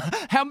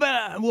 How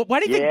about why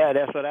do you think? Yeah,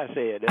 that's what I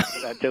said. That's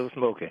what I told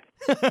Smokey.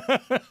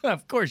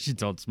 Of course, you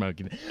told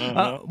Smokey.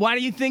 Mm-hmm. Why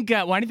do you think?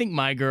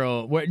 My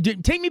Girl?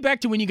 Take me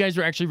back to when you guys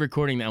were actually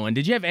recording that one.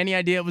 Did you have any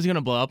idea it was going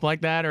to blow up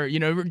like that, or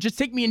just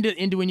take me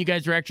into when you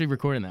guys were actually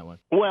recording that one?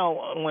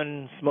 Well,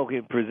 when Smokey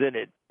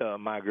presented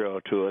My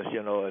Girl to us,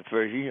 at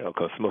first,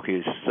 because Smokey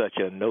is such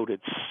a noted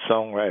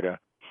songwriter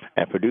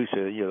and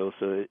producer,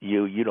 so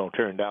you don't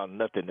turn down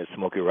nothing that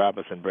Smokey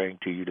Robinson brings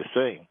to you to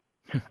sing.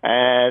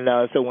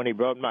 And so when he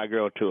brought My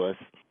Girl to us,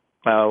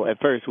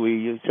 at first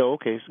we said,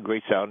 okay, it's a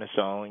great sounding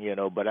song,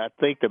 but I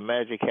think the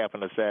magic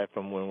happened aside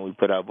from when we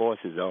put our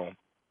voices on.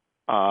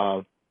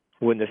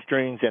 When the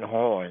strings and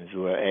horns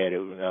were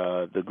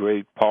added, the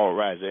great Paul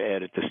Reiser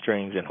added the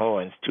strings and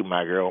horns to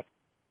My Girl.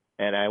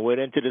 And I went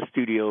into the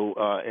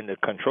studio, in the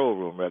control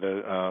room,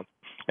 rather,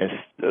 and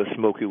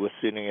Smokey was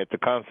sitting at the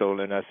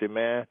console, and I said,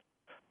 man,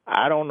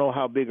 I don't know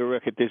how big a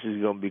record this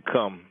is going to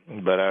become,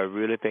 but I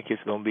really think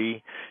it's going to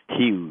be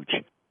huge.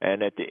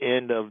 And at the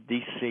end of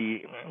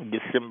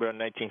December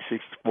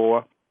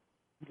 1964,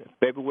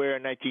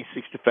 February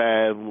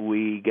 1965,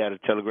 we got a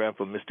telegram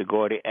from Mr.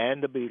 Gordy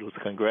and the Beatles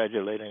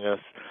congratulating us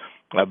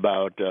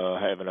about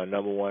having a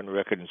number 1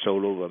 record and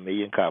sold over 1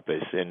 million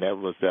copies. And that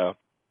was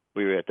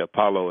we were at the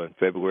Apollo in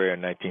February of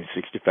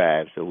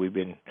 1965, so we've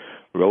been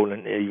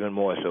rolling even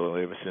more so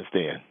ever since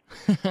then.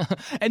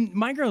 And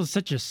My Girl is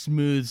such a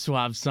smooth,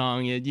 suave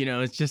song. It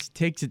just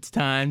takes its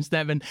time,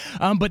 Stephen.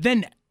 But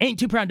then Ain't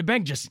Too Proud to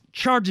Beg just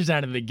charges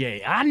out of the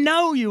gate. I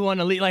know you want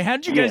to lead. Like,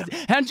 how'd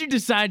you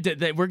decide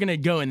that we're going to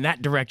go in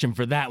that direction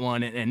for that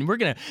one, and we're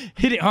going to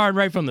hit it hard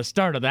right from the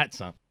start of that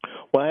song?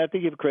 Well, I have to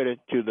give credit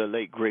to the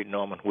late, great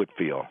Norman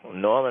Whitfield.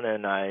 Norman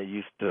and I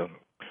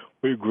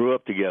we grew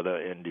up together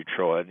in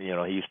Detroit. He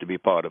used to be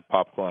part of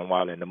Popcorn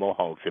Wild and the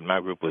Mohawks, and my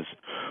group was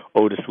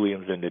Otis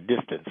Williams and the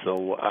Distance.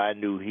 So I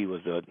knew he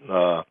was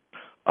a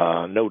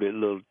noted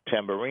little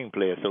tambourine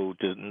player. So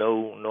to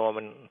know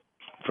Norman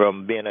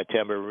from being a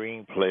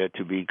tambourine player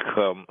to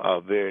become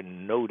a very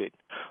noted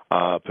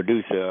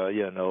producer,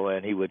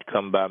 and he would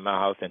come by my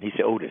house and he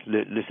said, Otis,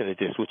 listen to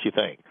this, what you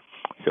think?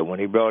 So when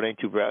he brought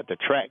the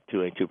track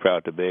to Ain't Too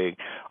Proud to Beg,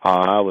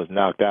 I was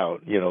knocked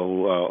out,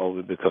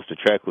 over because the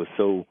track was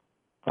so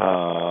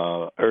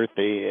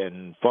earthy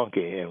and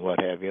funky and what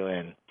have you.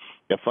 And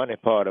the funny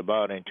part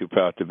about Ain't Too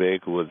Proud to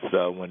Beg was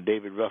when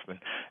David Ruffin,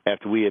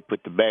 after we had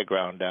put the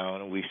background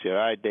down, we said, all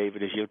right,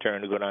 David, it's your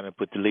turn to go down and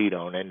put the lead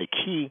on. And the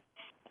key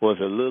was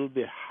a little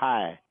bit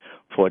high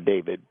for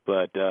David,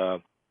 but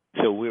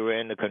so we were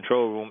in the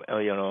control room,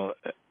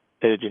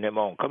 edging him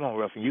on. Come on,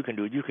 Ruffin, you can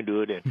do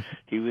it. And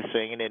he was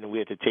singing it, and we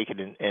had to take it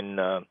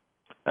in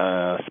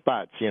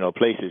spots,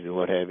 places and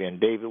what have you. And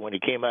David, when he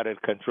came out of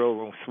the control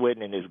room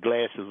sweating and his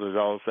glasses was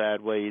all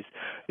sideways,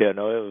 it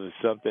was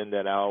something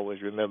that I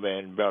always remember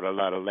and brought a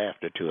lot of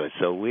laughter to it.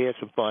 So we had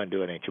some fun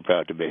doing Ain't Too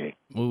Proud to Beg.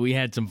 Well, we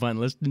had some fun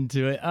listening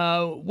to it.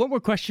 One more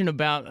question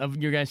of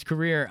your guys'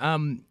 career.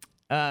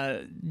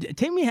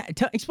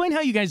 Explain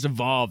how you guys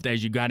evolved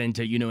as you got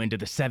into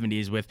the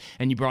 70s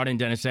and you brought in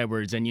Dennis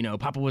Edwards and,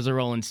 Papa Was a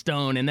Rolling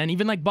Stone, and then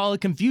even like Ball of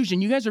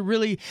Confusion. You guys are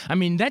really,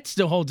 that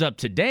still holds up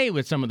today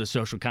with some of the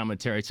social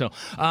commentary. So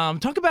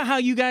talk about how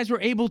you guys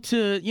were able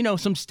to,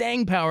 some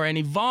staying power and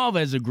evolve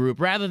as a group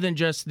rather than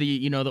just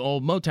the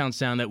old Motown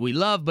sound that we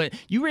love, but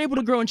you were able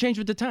to grow and change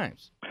with the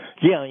times.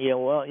 Yeah.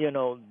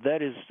 Well,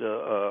 that is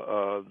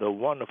the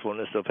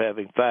wonderfulness of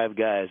having five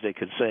guys that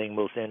could sing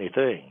most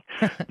anything.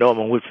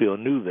 Norman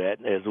Whitfield knew that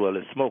as well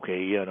as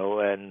Smokey,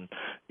 and,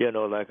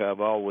 like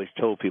I've always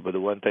told people, the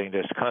one thing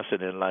that's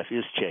constant in life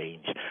is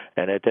change.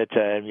 And at that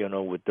time,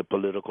 with the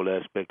political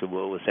aspect of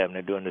what was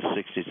happening during the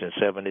 60s and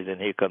 70s,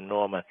 and here come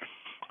Norman,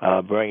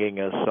 bringing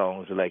us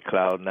songs like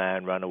Cloud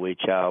Nine, Runaway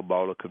Child,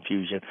 Ball of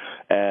Confusion.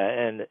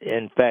 And,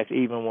 in fact,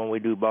 even when we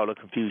do Ball of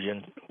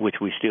Confusion, which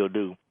we still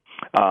do,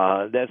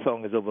 that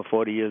song is over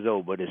 40 years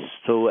old, but it's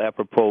so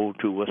apropos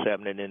to what's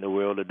happening in the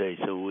world today.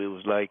 So it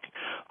was like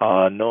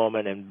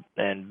Norman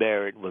and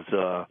Barrett was,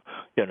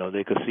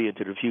 they could see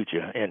into the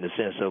future in the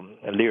sense of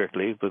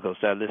lyrically, because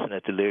I listened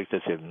to the lyrics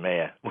and said,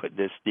 man,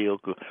 there's still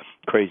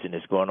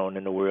craziness going on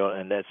in the world.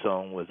 And that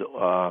song was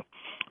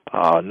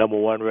number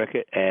one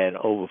record and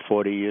over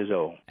 40 years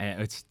old.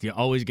 It's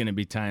always going to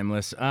be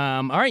timeless.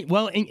 All right.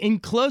 Well, in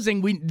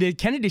closing, the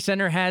Kennedy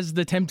Center has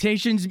the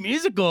Temptations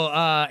musical,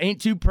 Ain't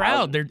Too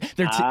Proud.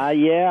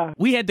 Yeah.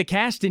 We had the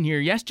cast in here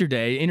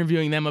yesterday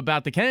interviewing them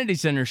about the Kennedy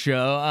Center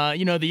show.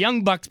 The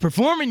Young Bucks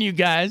performing you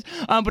guys.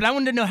 But I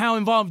wanted to know how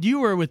involved you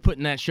were with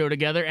putting that show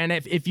together and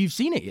if you've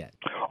seen it yet.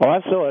 Oh,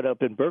 I saw it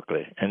up in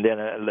Berkeley. And then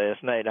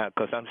last night,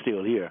 because I'm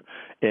still here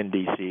in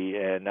D.C.,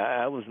 and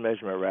I was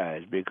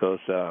mesmerized because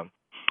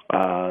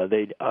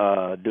they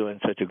doing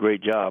such a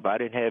great job. I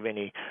didn't have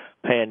any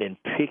hand in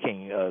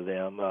picking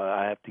them.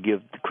 I have to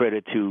give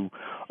credit to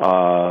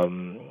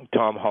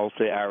Tom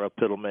Halsey, Ira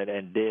Pittleman,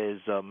 and Des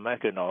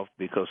McAnuff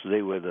because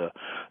they were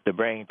the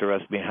brain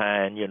thrust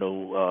behind,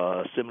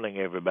 assembling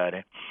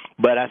everybody.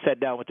 But I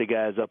sat down with the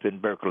guys up in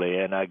Berkeley,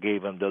 and I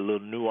gave them the little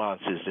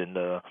nuances and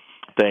the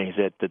things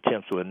that the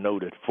Temps were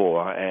noted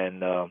for,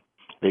 and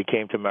they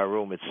came to my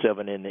room at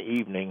 7 in the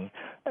evening.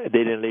 They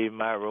didn't leave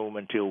my room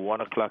until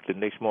 1 o'clock the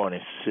next morning,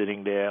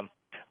 sitting there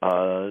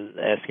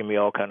asking me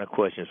all kind of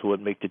questions.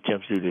 What make the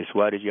Temps do this?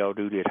 Why did y'all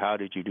do this? How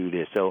did you do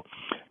this? So,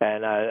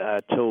 and I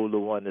told the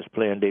one that's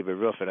playing David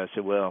Ruffin, I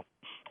said, well,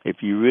 if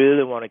you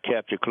really want to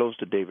capture close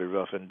to David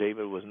Ruffin,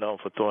 David was known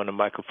for throwing the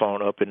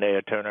microphone up in the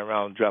air, turning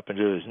around, dropping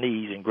to his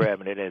knees, and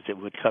grabbing it as it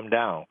would come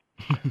down.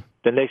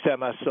 The next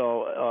time I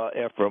saw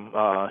Ephraim,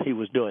 he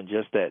was doing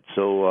just that.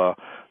 So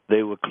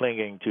they were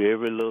clinging to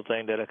every little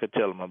thing that I could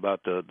tell them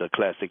about the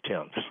classic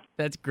Temps.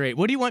 That's great.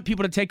 What do you want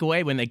people to take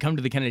away when they come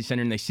to the Kennedy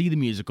Center and they see the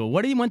musical?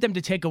 What do you want them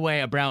to take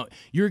away about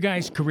your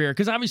guys' career?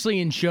 Because obviously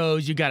in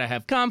shows, you got to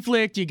have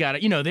conflict. You got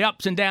to, the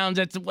ups and downs.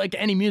 That's like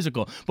any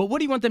musical. But what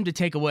do you want them to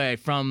take away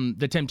from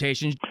the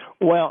Temptations?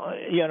 Well,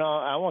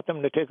 I want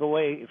them to take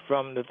away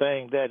from the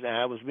thing that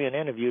I was being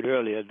interviewed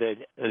earlier, that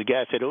the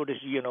guy said,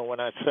 when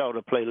I saw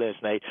the play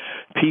last night,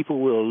 people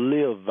will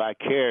live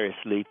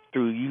vicariously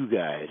through you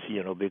guys,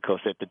 because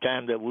at the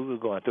time that we were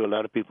going through, a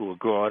lot of people were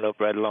growing up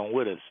right along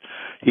with us.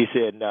 He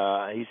said,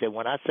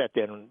 when I sat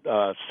there and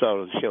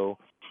saw the show,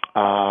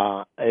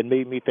 it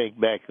made me think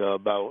back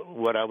about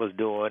what I was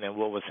doing and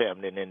what was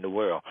happening in the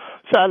world.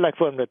 So I'd like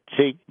for them to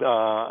take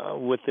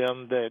with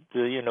them that,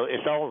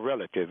 it's all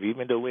relative,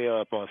 even though we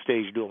are up on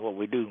stage doing what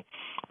we do.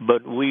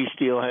 But we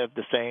still have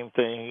the same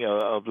thing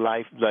of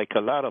life like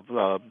a lot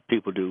of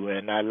people do.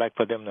 And I'd like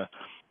for them to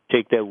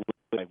take that with,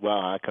 like,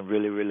 wow, I can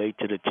really relate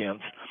to the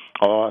Temps,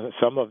 or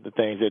some of the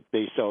things that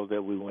they saw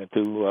that we went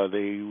through,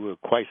 they were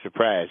quite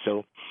surprised.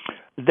 So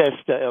that's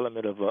the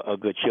element of a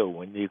good show,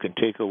 when you can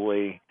take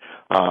away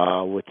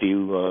with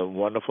you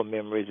wonderful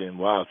memories and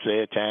wild,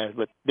 sad times.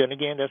 But then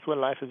again, that's what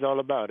life is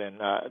all about,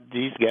 and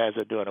these guys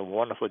are doing a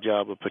wonderful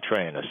job of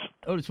portraying us.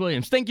 Otis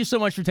Williams, thank you so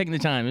much for taking the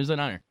time. It was an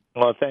honor.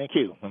 Well, thank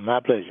you.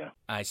 My pleasure.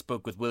 I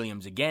spoke with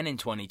Williams again in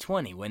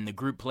 2020 when the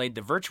group played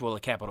the virtual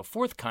Capitol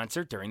Fourth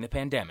concert during the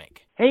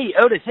pandemic. Hey,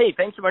 Otis,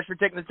 thanks so much for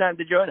taking the time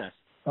to join us.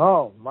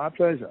 Oh, my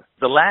pleasure.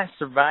 The last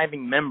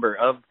surviving member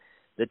of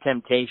the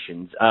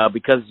Temptations,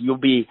 because you'll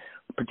be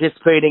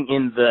participating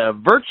in the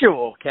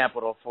virtual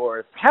Capitol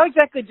Fourth. How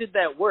exactly did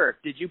that work?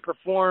 Did you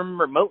perform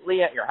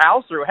remotely at your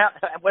house, or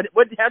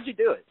how'd you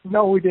do it?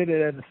 No, we did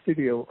it in the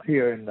studio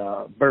here in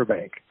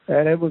Burbank,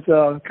 and it was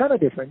kind of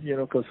different,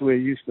 because we're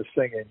used to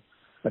singing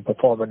and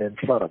performing in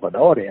front of an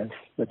audience,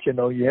 but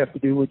you have to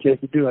do what you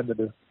have to do under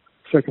the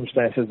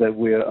circumstances that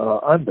we're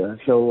under.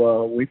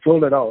 So we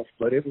pulled it off,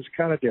 but it was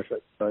kind of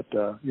different. But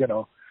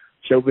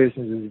show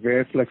business is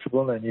very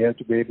flexible, and you have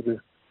to be able to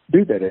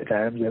do that at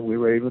times, and we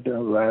were able to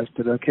rise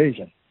to the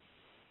occasion.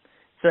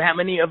 So how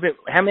many of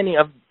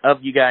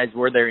you guys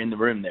were there in the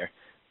room there?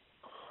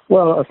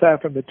 Well,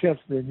 aside from the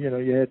Temps, then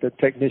you had the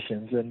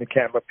technicians and the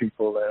camera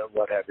people and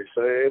what have you.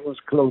 So it was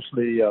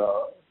closely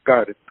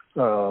guarded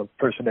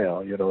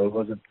personnel. It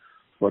wasn't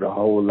with a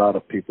whole lot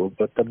of people,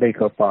 but the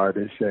makeup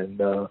artists and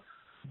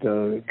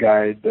the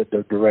guy,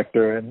 the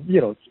director, and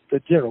the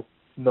general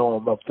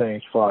norm of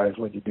things as far as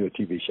when you do a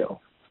TV show.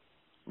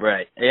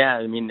 Right. Yeah.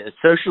 I mean, as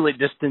socially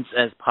distanced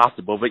as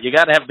possible, but you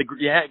got to have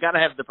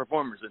the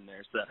performers in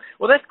there. So,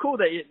 well, that's cool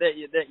that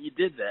you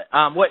did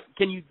that. What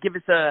can you give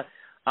us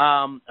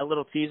a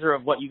little teaser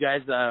of what you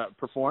guys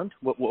performed?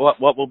 What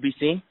we'll be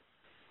seeing?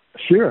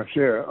 Sure.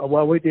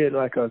 Well, we did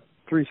like a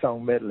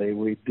 3-song medley.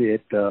 We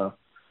did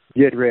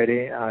Get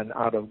Ready, and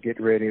out of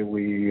Get Ready,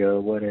 we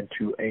went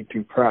into Ain't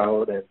Too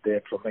Proud, and then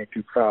from Ain't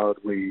Too Proud,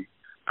 we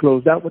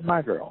closed out with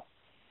My Girl.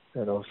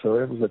 So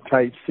it was a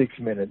tight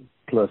 6-minute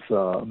plus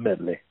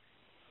medley.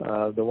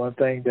 The one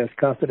thing that's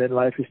constant in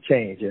life is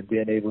change, and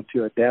being able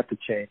to adapt to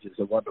change is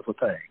a wonderful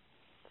thing.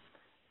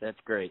 That's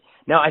great.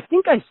 Now, I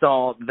think I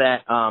saw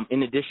that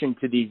in addition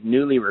to these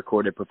newly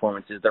recorded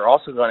performances, they're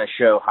also going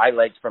to show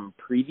highlights from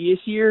previous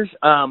years.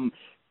 Do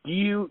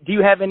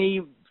you have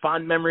any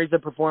fond memories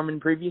of performing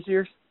in previous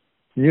years?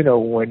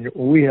 When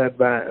we have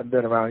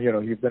been around,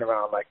 you've been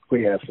around like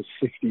we have for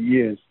 60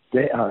 years,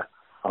 there are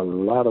a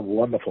lot of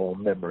wonderful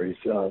memories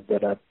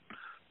that I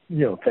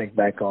think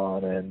back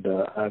on, and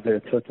I've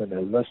had such an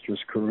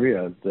illustrious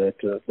career that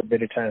the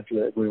many times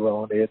that we were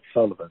on Ed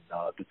Sullivan,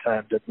 the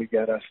time that we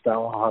got our star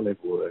on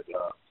Hollywood,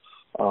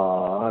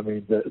 I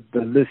mean,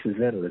 the list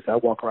is endless. I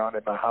walk around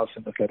in my house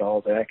and look at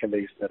all the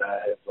accolades that I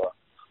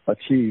have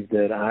achieved,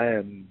 that I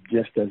am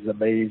just as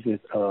amazed as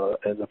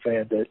a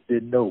fan that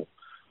didn't know.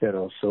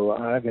 So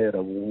I've had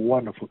a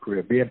wonderful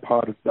career, being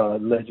part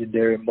of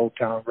legendary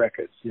Motown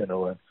Records,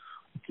 and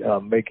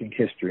making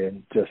history,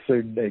 and to a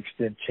certain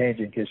extent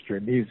changing history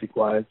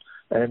music-wise,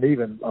 and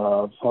even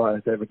as far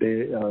as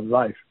everyday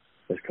life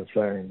is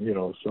concerned.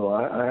 So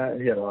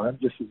I'm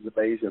just as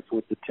amazed at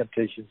what the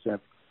Temptations have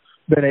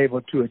been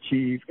able to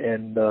achieve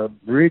and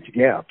bridge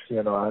gaps.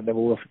 I never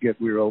will forget,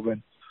 we were over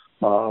in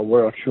a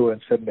world tour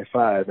in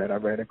 '75, and I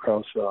ran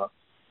across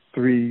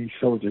 3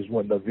 soldiers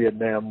when the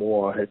Vietnam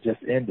War had just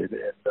ended,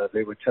 and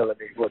they were telling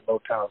me what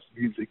Motown's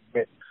music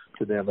meant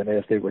to them, and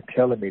as they were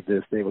telling me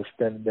this, they were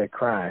standing there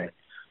crying,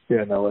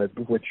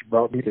 which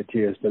brought me to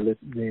tears to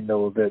let me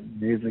know that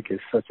music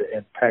is such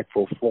an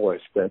impactful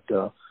force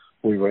that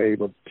we were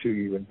able to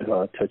even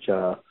touch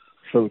our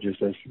soldiers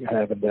as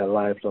having their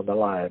lives on the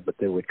line. But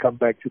they would come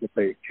back to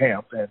the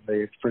camp, and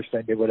the first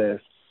thing they would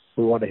ask,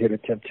 we want to hear the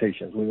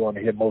Temptations, we want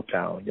to hear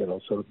Motown,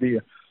 so to be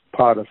a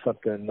part of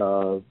something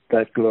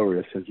that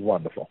glorious is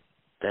wonderful.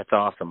 That's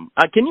awesome.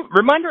 Can you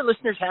remind our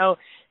listeners how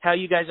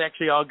you guys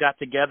actually all got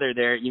together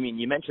there?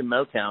 You mentioned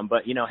Motown,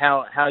 but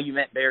how you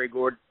met Berry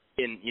Gordy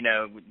and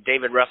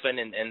David Ruffin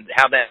and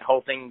how that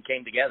whole thing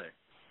came together.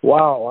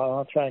 Wow, well,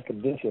 I'll try and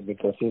condense it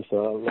because it's a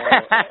long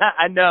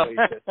I know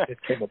it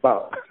came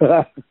about.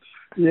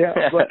 Yeah,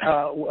 but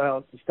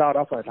well, to start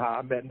off with how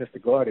I met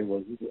Mr. Gordy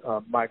was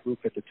my group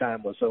at the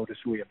time was Otis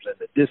Williams and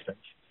the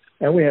Distance,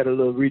 and we had a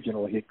little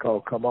regional hit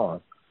called Come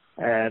On.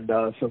 And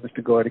so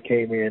Mr. Gordy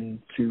came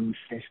in to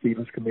St.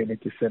 Stephen's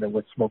Community Center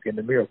with Smoking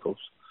the Miracles.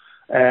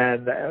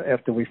 And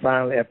after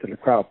the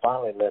crowd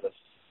finally let us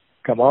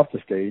come off the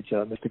stage,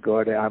 Mr.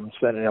 Gordy, I'm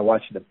standing there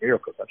watching the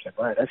Miracles. I'm saying,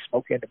 right, that's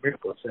Smoking the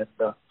Miracles.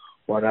 And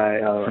when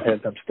as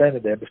I'm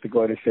standing there, Mr.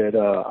 Gordy said,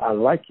 I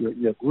like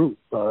your group,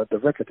 the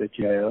record that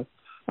you have.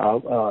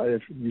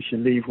 If you should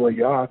leave where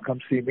you are, come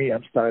see me.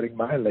 I'm starting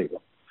my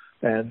label.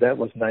 and that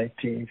was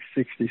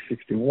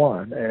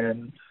 1960-61.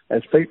 And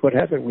as fate would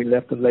have it, we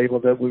left the label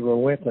that we were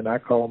with, and I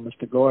called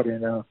Mr. Gordy,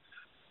 and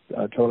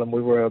I told him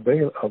we were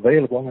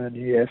available, and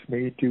he asked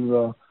me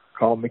to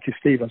call Mickey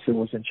Stevens, who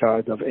was in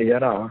charge of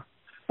A&R.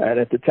 And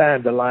at the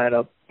time, the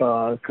lineup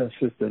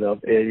consisted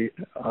of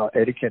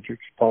Eddie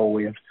Kendricks, Paul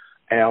Williams,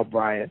 Al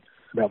Bryant,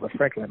 Melvin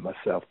Franklin, and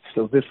myself.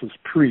 So this was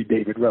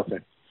pre-David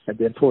Ruffin. And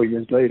then 4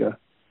 years later,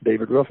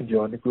 David Ruffin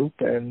joined the group,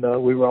 and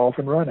we were off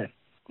and running.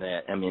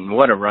 Yeah, I mean,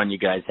 what a run you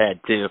guys had,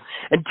 too.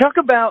 And talk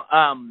about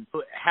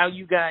how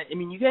you guys, I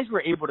mean, you guys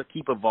were able to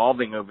keep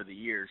evolving over the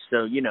years.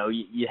 So, you know,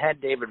 you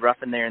had David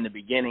Ruffin there in the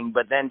beginning,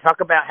 but then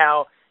talk about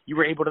how you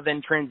were able to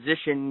then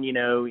transition, you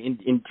know,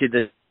 into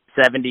the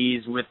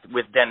 70s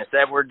with Dennis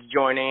Edwards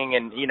joining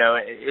and, you know,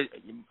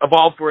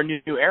 evolve for a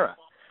new era.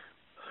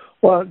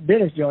 Well,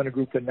 Dennis joined the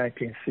group in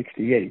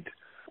 1968,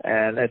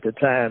 and at the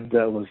time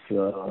that was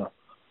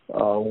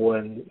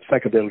when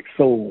psychedelic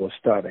soul was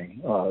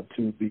starting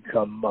to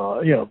become,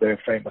 you know, very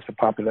famous and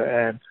popular.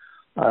 And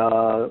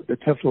the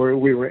temporary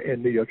we were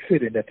in New York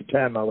City, and at the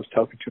time I was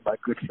talking to my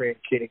good friend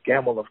Kenny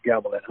Gamble of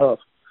Gamble and Huff,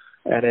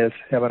 and as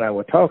him and I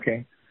were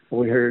talking,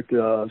 we heard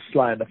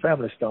Sly and the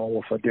Family Stone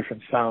with a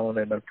different sound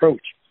and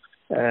approach,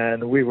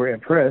 and we were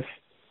impressed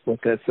with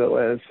that. So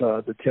as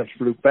the Temps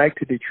flew back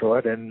to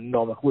Detroit, and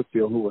Norman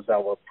Whitfield, who was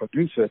our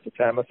producer at the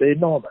time, I said,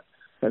 Norman,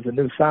 there's a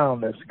new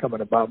sound that's coming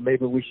about.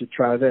 Maybe we should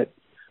try that.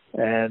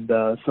 And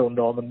so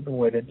Norman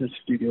went into the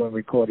studio and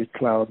recorded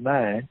Cloud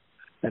 9,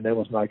 and that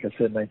was, like I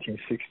said,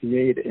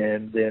 1968.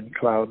 And then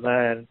Cloud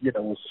 9, you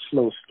know, was a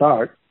slow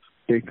start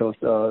because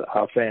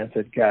our fans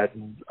had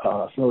gotten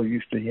so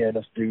used to hearing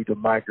us do the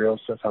My Girl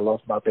Since I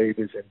Lost My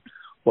Babies and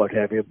what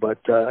have you.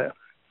 But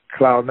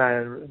Cloud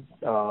 9,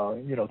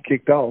 you know,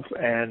 kicked off,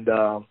 and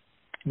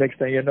next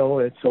thing you know,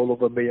 it sold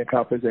over 1 million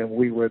copies, and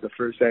we were the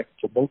first act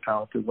for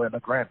Motown to win a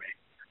Grammy.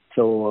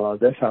 So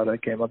that's how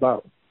that came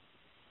about.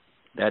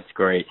 That's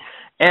great.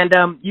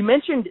 And you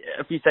mentioned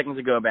a few seconds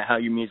ago about how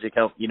your music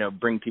helped, you know,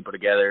 bring people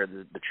together,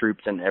 the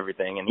troops and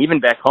everything. And even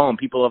back home,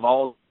 people of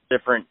all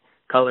different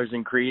colors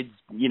and creeds,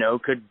 you know,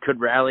 could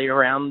rally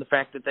around the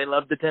fact that they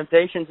love the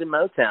Temptations in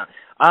Motown.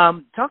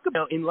 Talk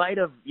about, in light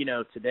of, you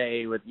know,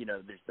 today with, you know,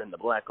 there's been the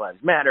Black Lives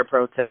Matter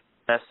protests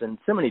and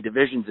so many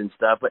divisions and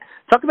stuff, but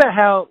talk about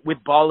how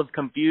with Ball of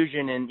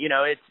Confusion and, you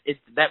know, it's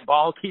that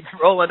ball keeps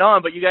rolling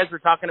on, but you guys were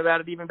talking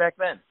about it even back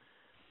then.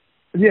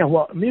 Yeah,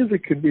 well,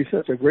 music can be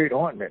such a great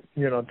ointment,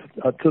 you know,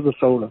 to the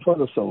soul and for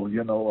the soul,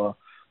 you know.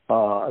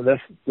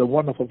 That's the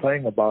wonderful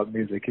thing about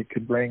music. It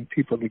can bring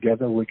people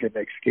together. We can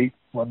escape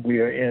when we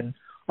are in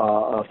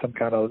some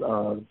kind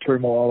of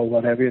turmoil or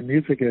what have you.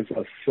 Music is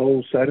a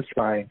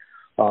soul-satisfying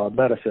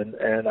medicine,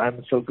 and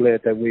I'm so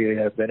glad that we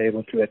have been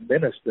able to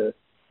administer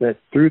that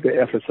through the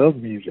efforts of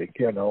music,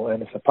 you know,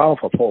 and it's a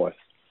powerful force,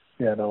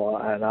 you know,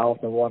 and I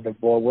often wonder,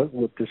 boy, what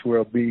would this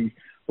world be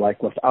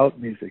like without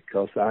music?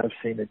 Because I've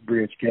seen it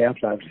bridge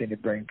gaps, I've seen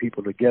it bring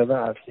people together,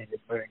 I've seen it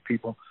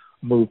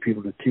move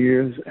people to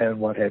tears and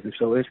what have you.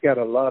 So it's got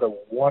a lot of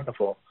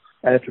wonderful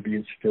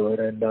attributes to it,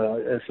 and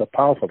it's a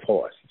powerful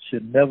force. It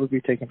should never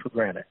be taken for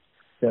granted,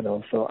 you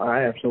know. So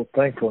I am so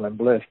thankful and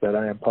blessed that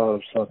I am part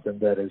of something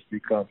that has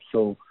become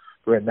so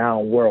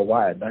renowned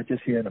worldwide, not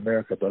just here in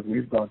America, but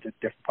we've gone to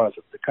different parts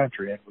of the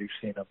country and we've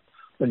seen them,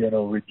 you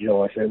know,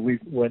 rejoice. And we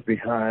went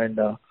behind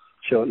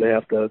shortly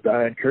after the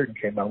Iron Curtain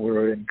came out. We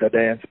were in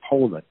Gdansk,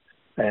 Poland.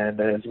 And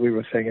as we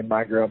were singing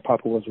My Girl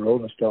Papa Was a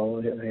Rolling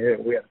Stone, here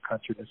we had a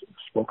country that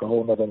spoke a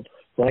whole other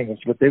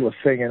language, but they were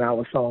singing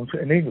our songs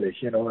in English,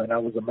 you know, and I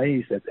was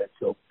amazed at that.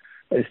 So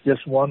it's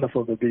just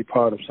wonderful to be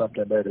part of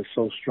something that is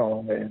so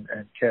strong and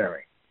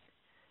caring.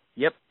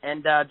 Yep,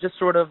 and just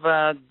sort of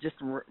just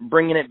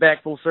bringing it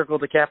back full circle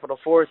to Capitol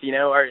Fourth, you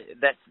know,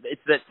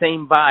 it's that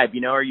same vibe,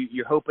 you know. Are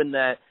you're hoping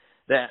that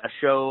a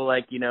show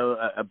like, you know,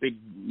 a big,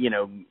 you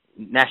know,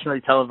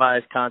 nationally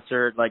televised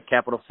concert like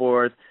Capitol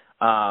Fourth,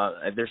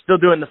 they're still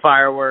doing the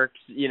fireworks,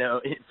 you know,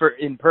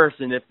 in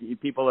person. If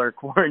people are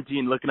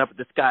quarantined looking up at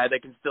the sky, they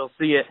can still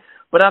see it.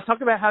 But I'll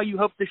talk about how you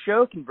hope the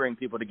show can bring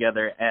people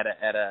together at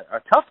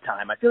a tough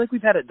time. I feel like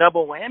we've had a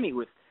double whammy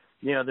with,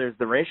 you know, there's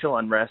the racial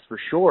unrest for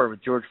sure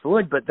with George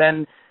Floyd, but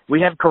then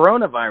we have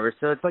coronavirus,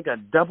 so it's like a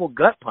double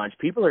gut punch.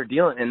 People are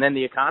dealing, and then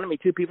the economy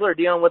too. People are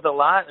dealing with a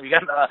lot. We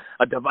got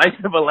a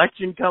divisive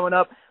election coming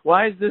up.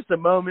 Why is this a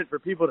moment for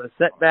people to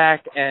sit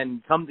back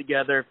and come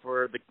together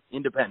for the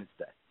Independence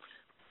Day?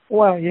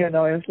 Well, you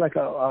know, it's like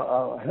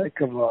a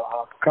heck of a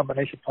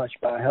combination punch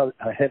by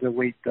a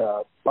heavyweight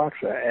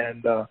boxer,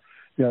 and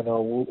you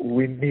know,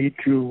 we need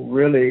to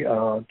really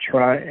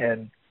try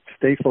and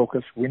stay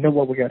focused. We know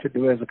what we got to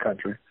do as a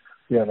country,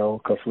 you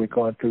know, because we're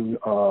going through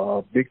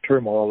big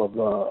turmoil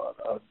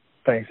of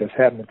things that's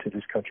happening to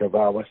this country of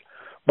ours.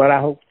 But I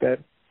hope that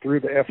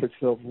through the efforts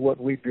of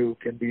what we do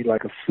can be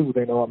like a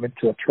soothing arm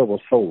to a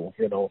troubled soul,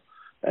 you know.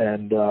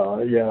 And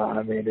yeah,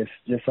 I mean, it's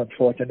just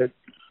unfortunate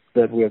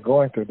that we're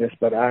going through this,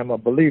 but I'm a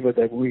believer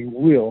that we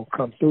will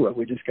come through it.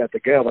 We just got to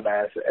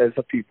galvanize as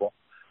a people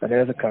and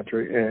as a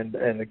country, and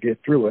to get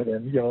through it.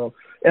 And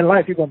in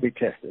life you're going to be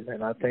tested,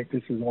 and I think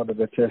this is one of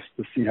the tests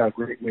to see how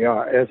great we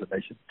are as a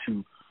nation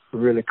to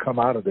really come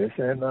out of this.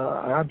 And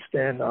I'm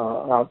staying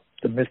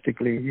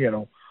optimistically,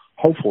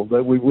 hopeful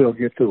that we will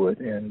get through it.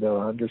 And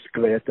I'm just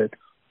glad that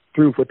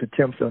through what the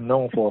Temps are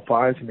known for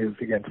as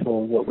music and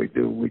for what we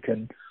do, we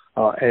can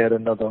add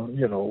another,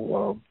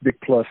 big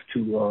plus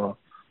to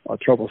our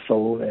troubled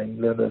soul,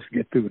 and let us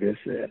get through this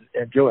and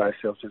enjoy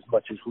ourselves as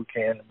much as we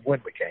can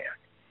when we can.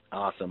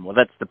 Awesome. Well,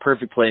 that's the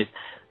perfect place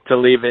to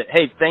leave it.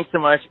 Hey, thanks so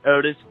much,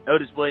 Otis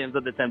Williams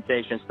of the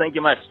Temptations. Thank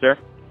you much, sir.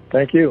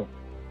 Thank you.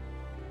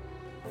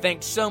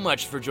 Thanks so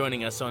much for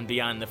joining us on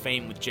Beyond the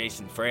Fame with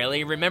Jason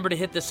Fraley. Remember to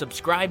hit the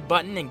subscribe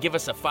button and give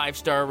us a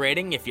 5-star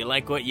rating if you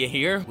like what you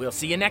hear. We'll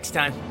see you next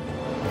time.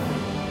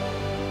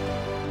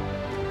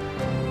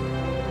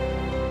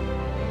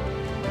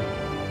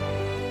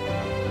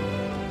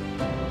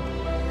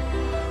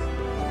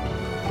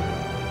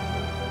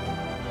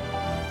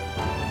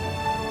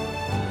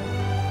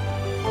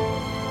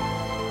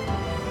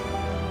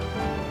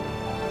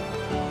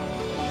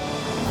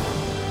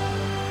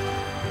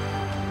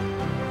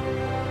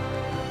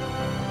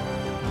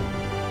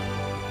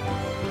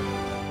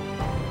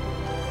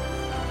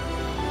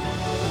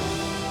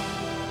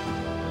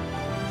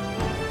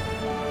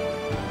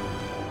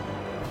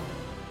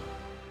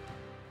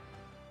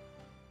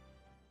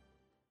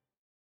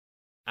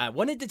 I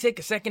wanted to take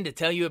a second to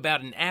tell you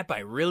about an app I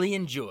really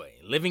enjoy.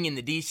 Living in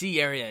the DC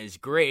area is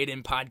great,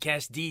 and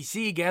Podcast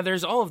DC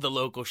gathers all of the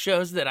local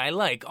shows that I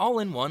like all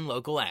in one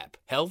local app.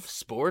 Health,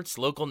 sports,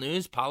 local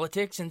news,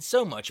 politics, and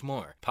so much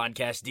more.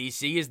 Podcast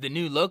DC is the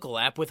new local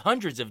app with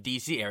hundreds of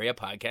DC area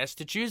podcasts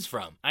to choose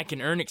from. I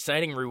can earn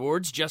exciting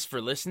rewards just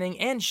for listening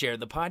and share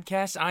the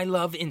podcasts I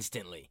love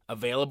instantly.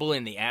 Available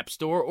in the App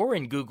Store or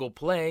in Google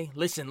Play,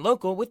 listen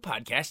local with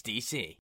Podcast DC.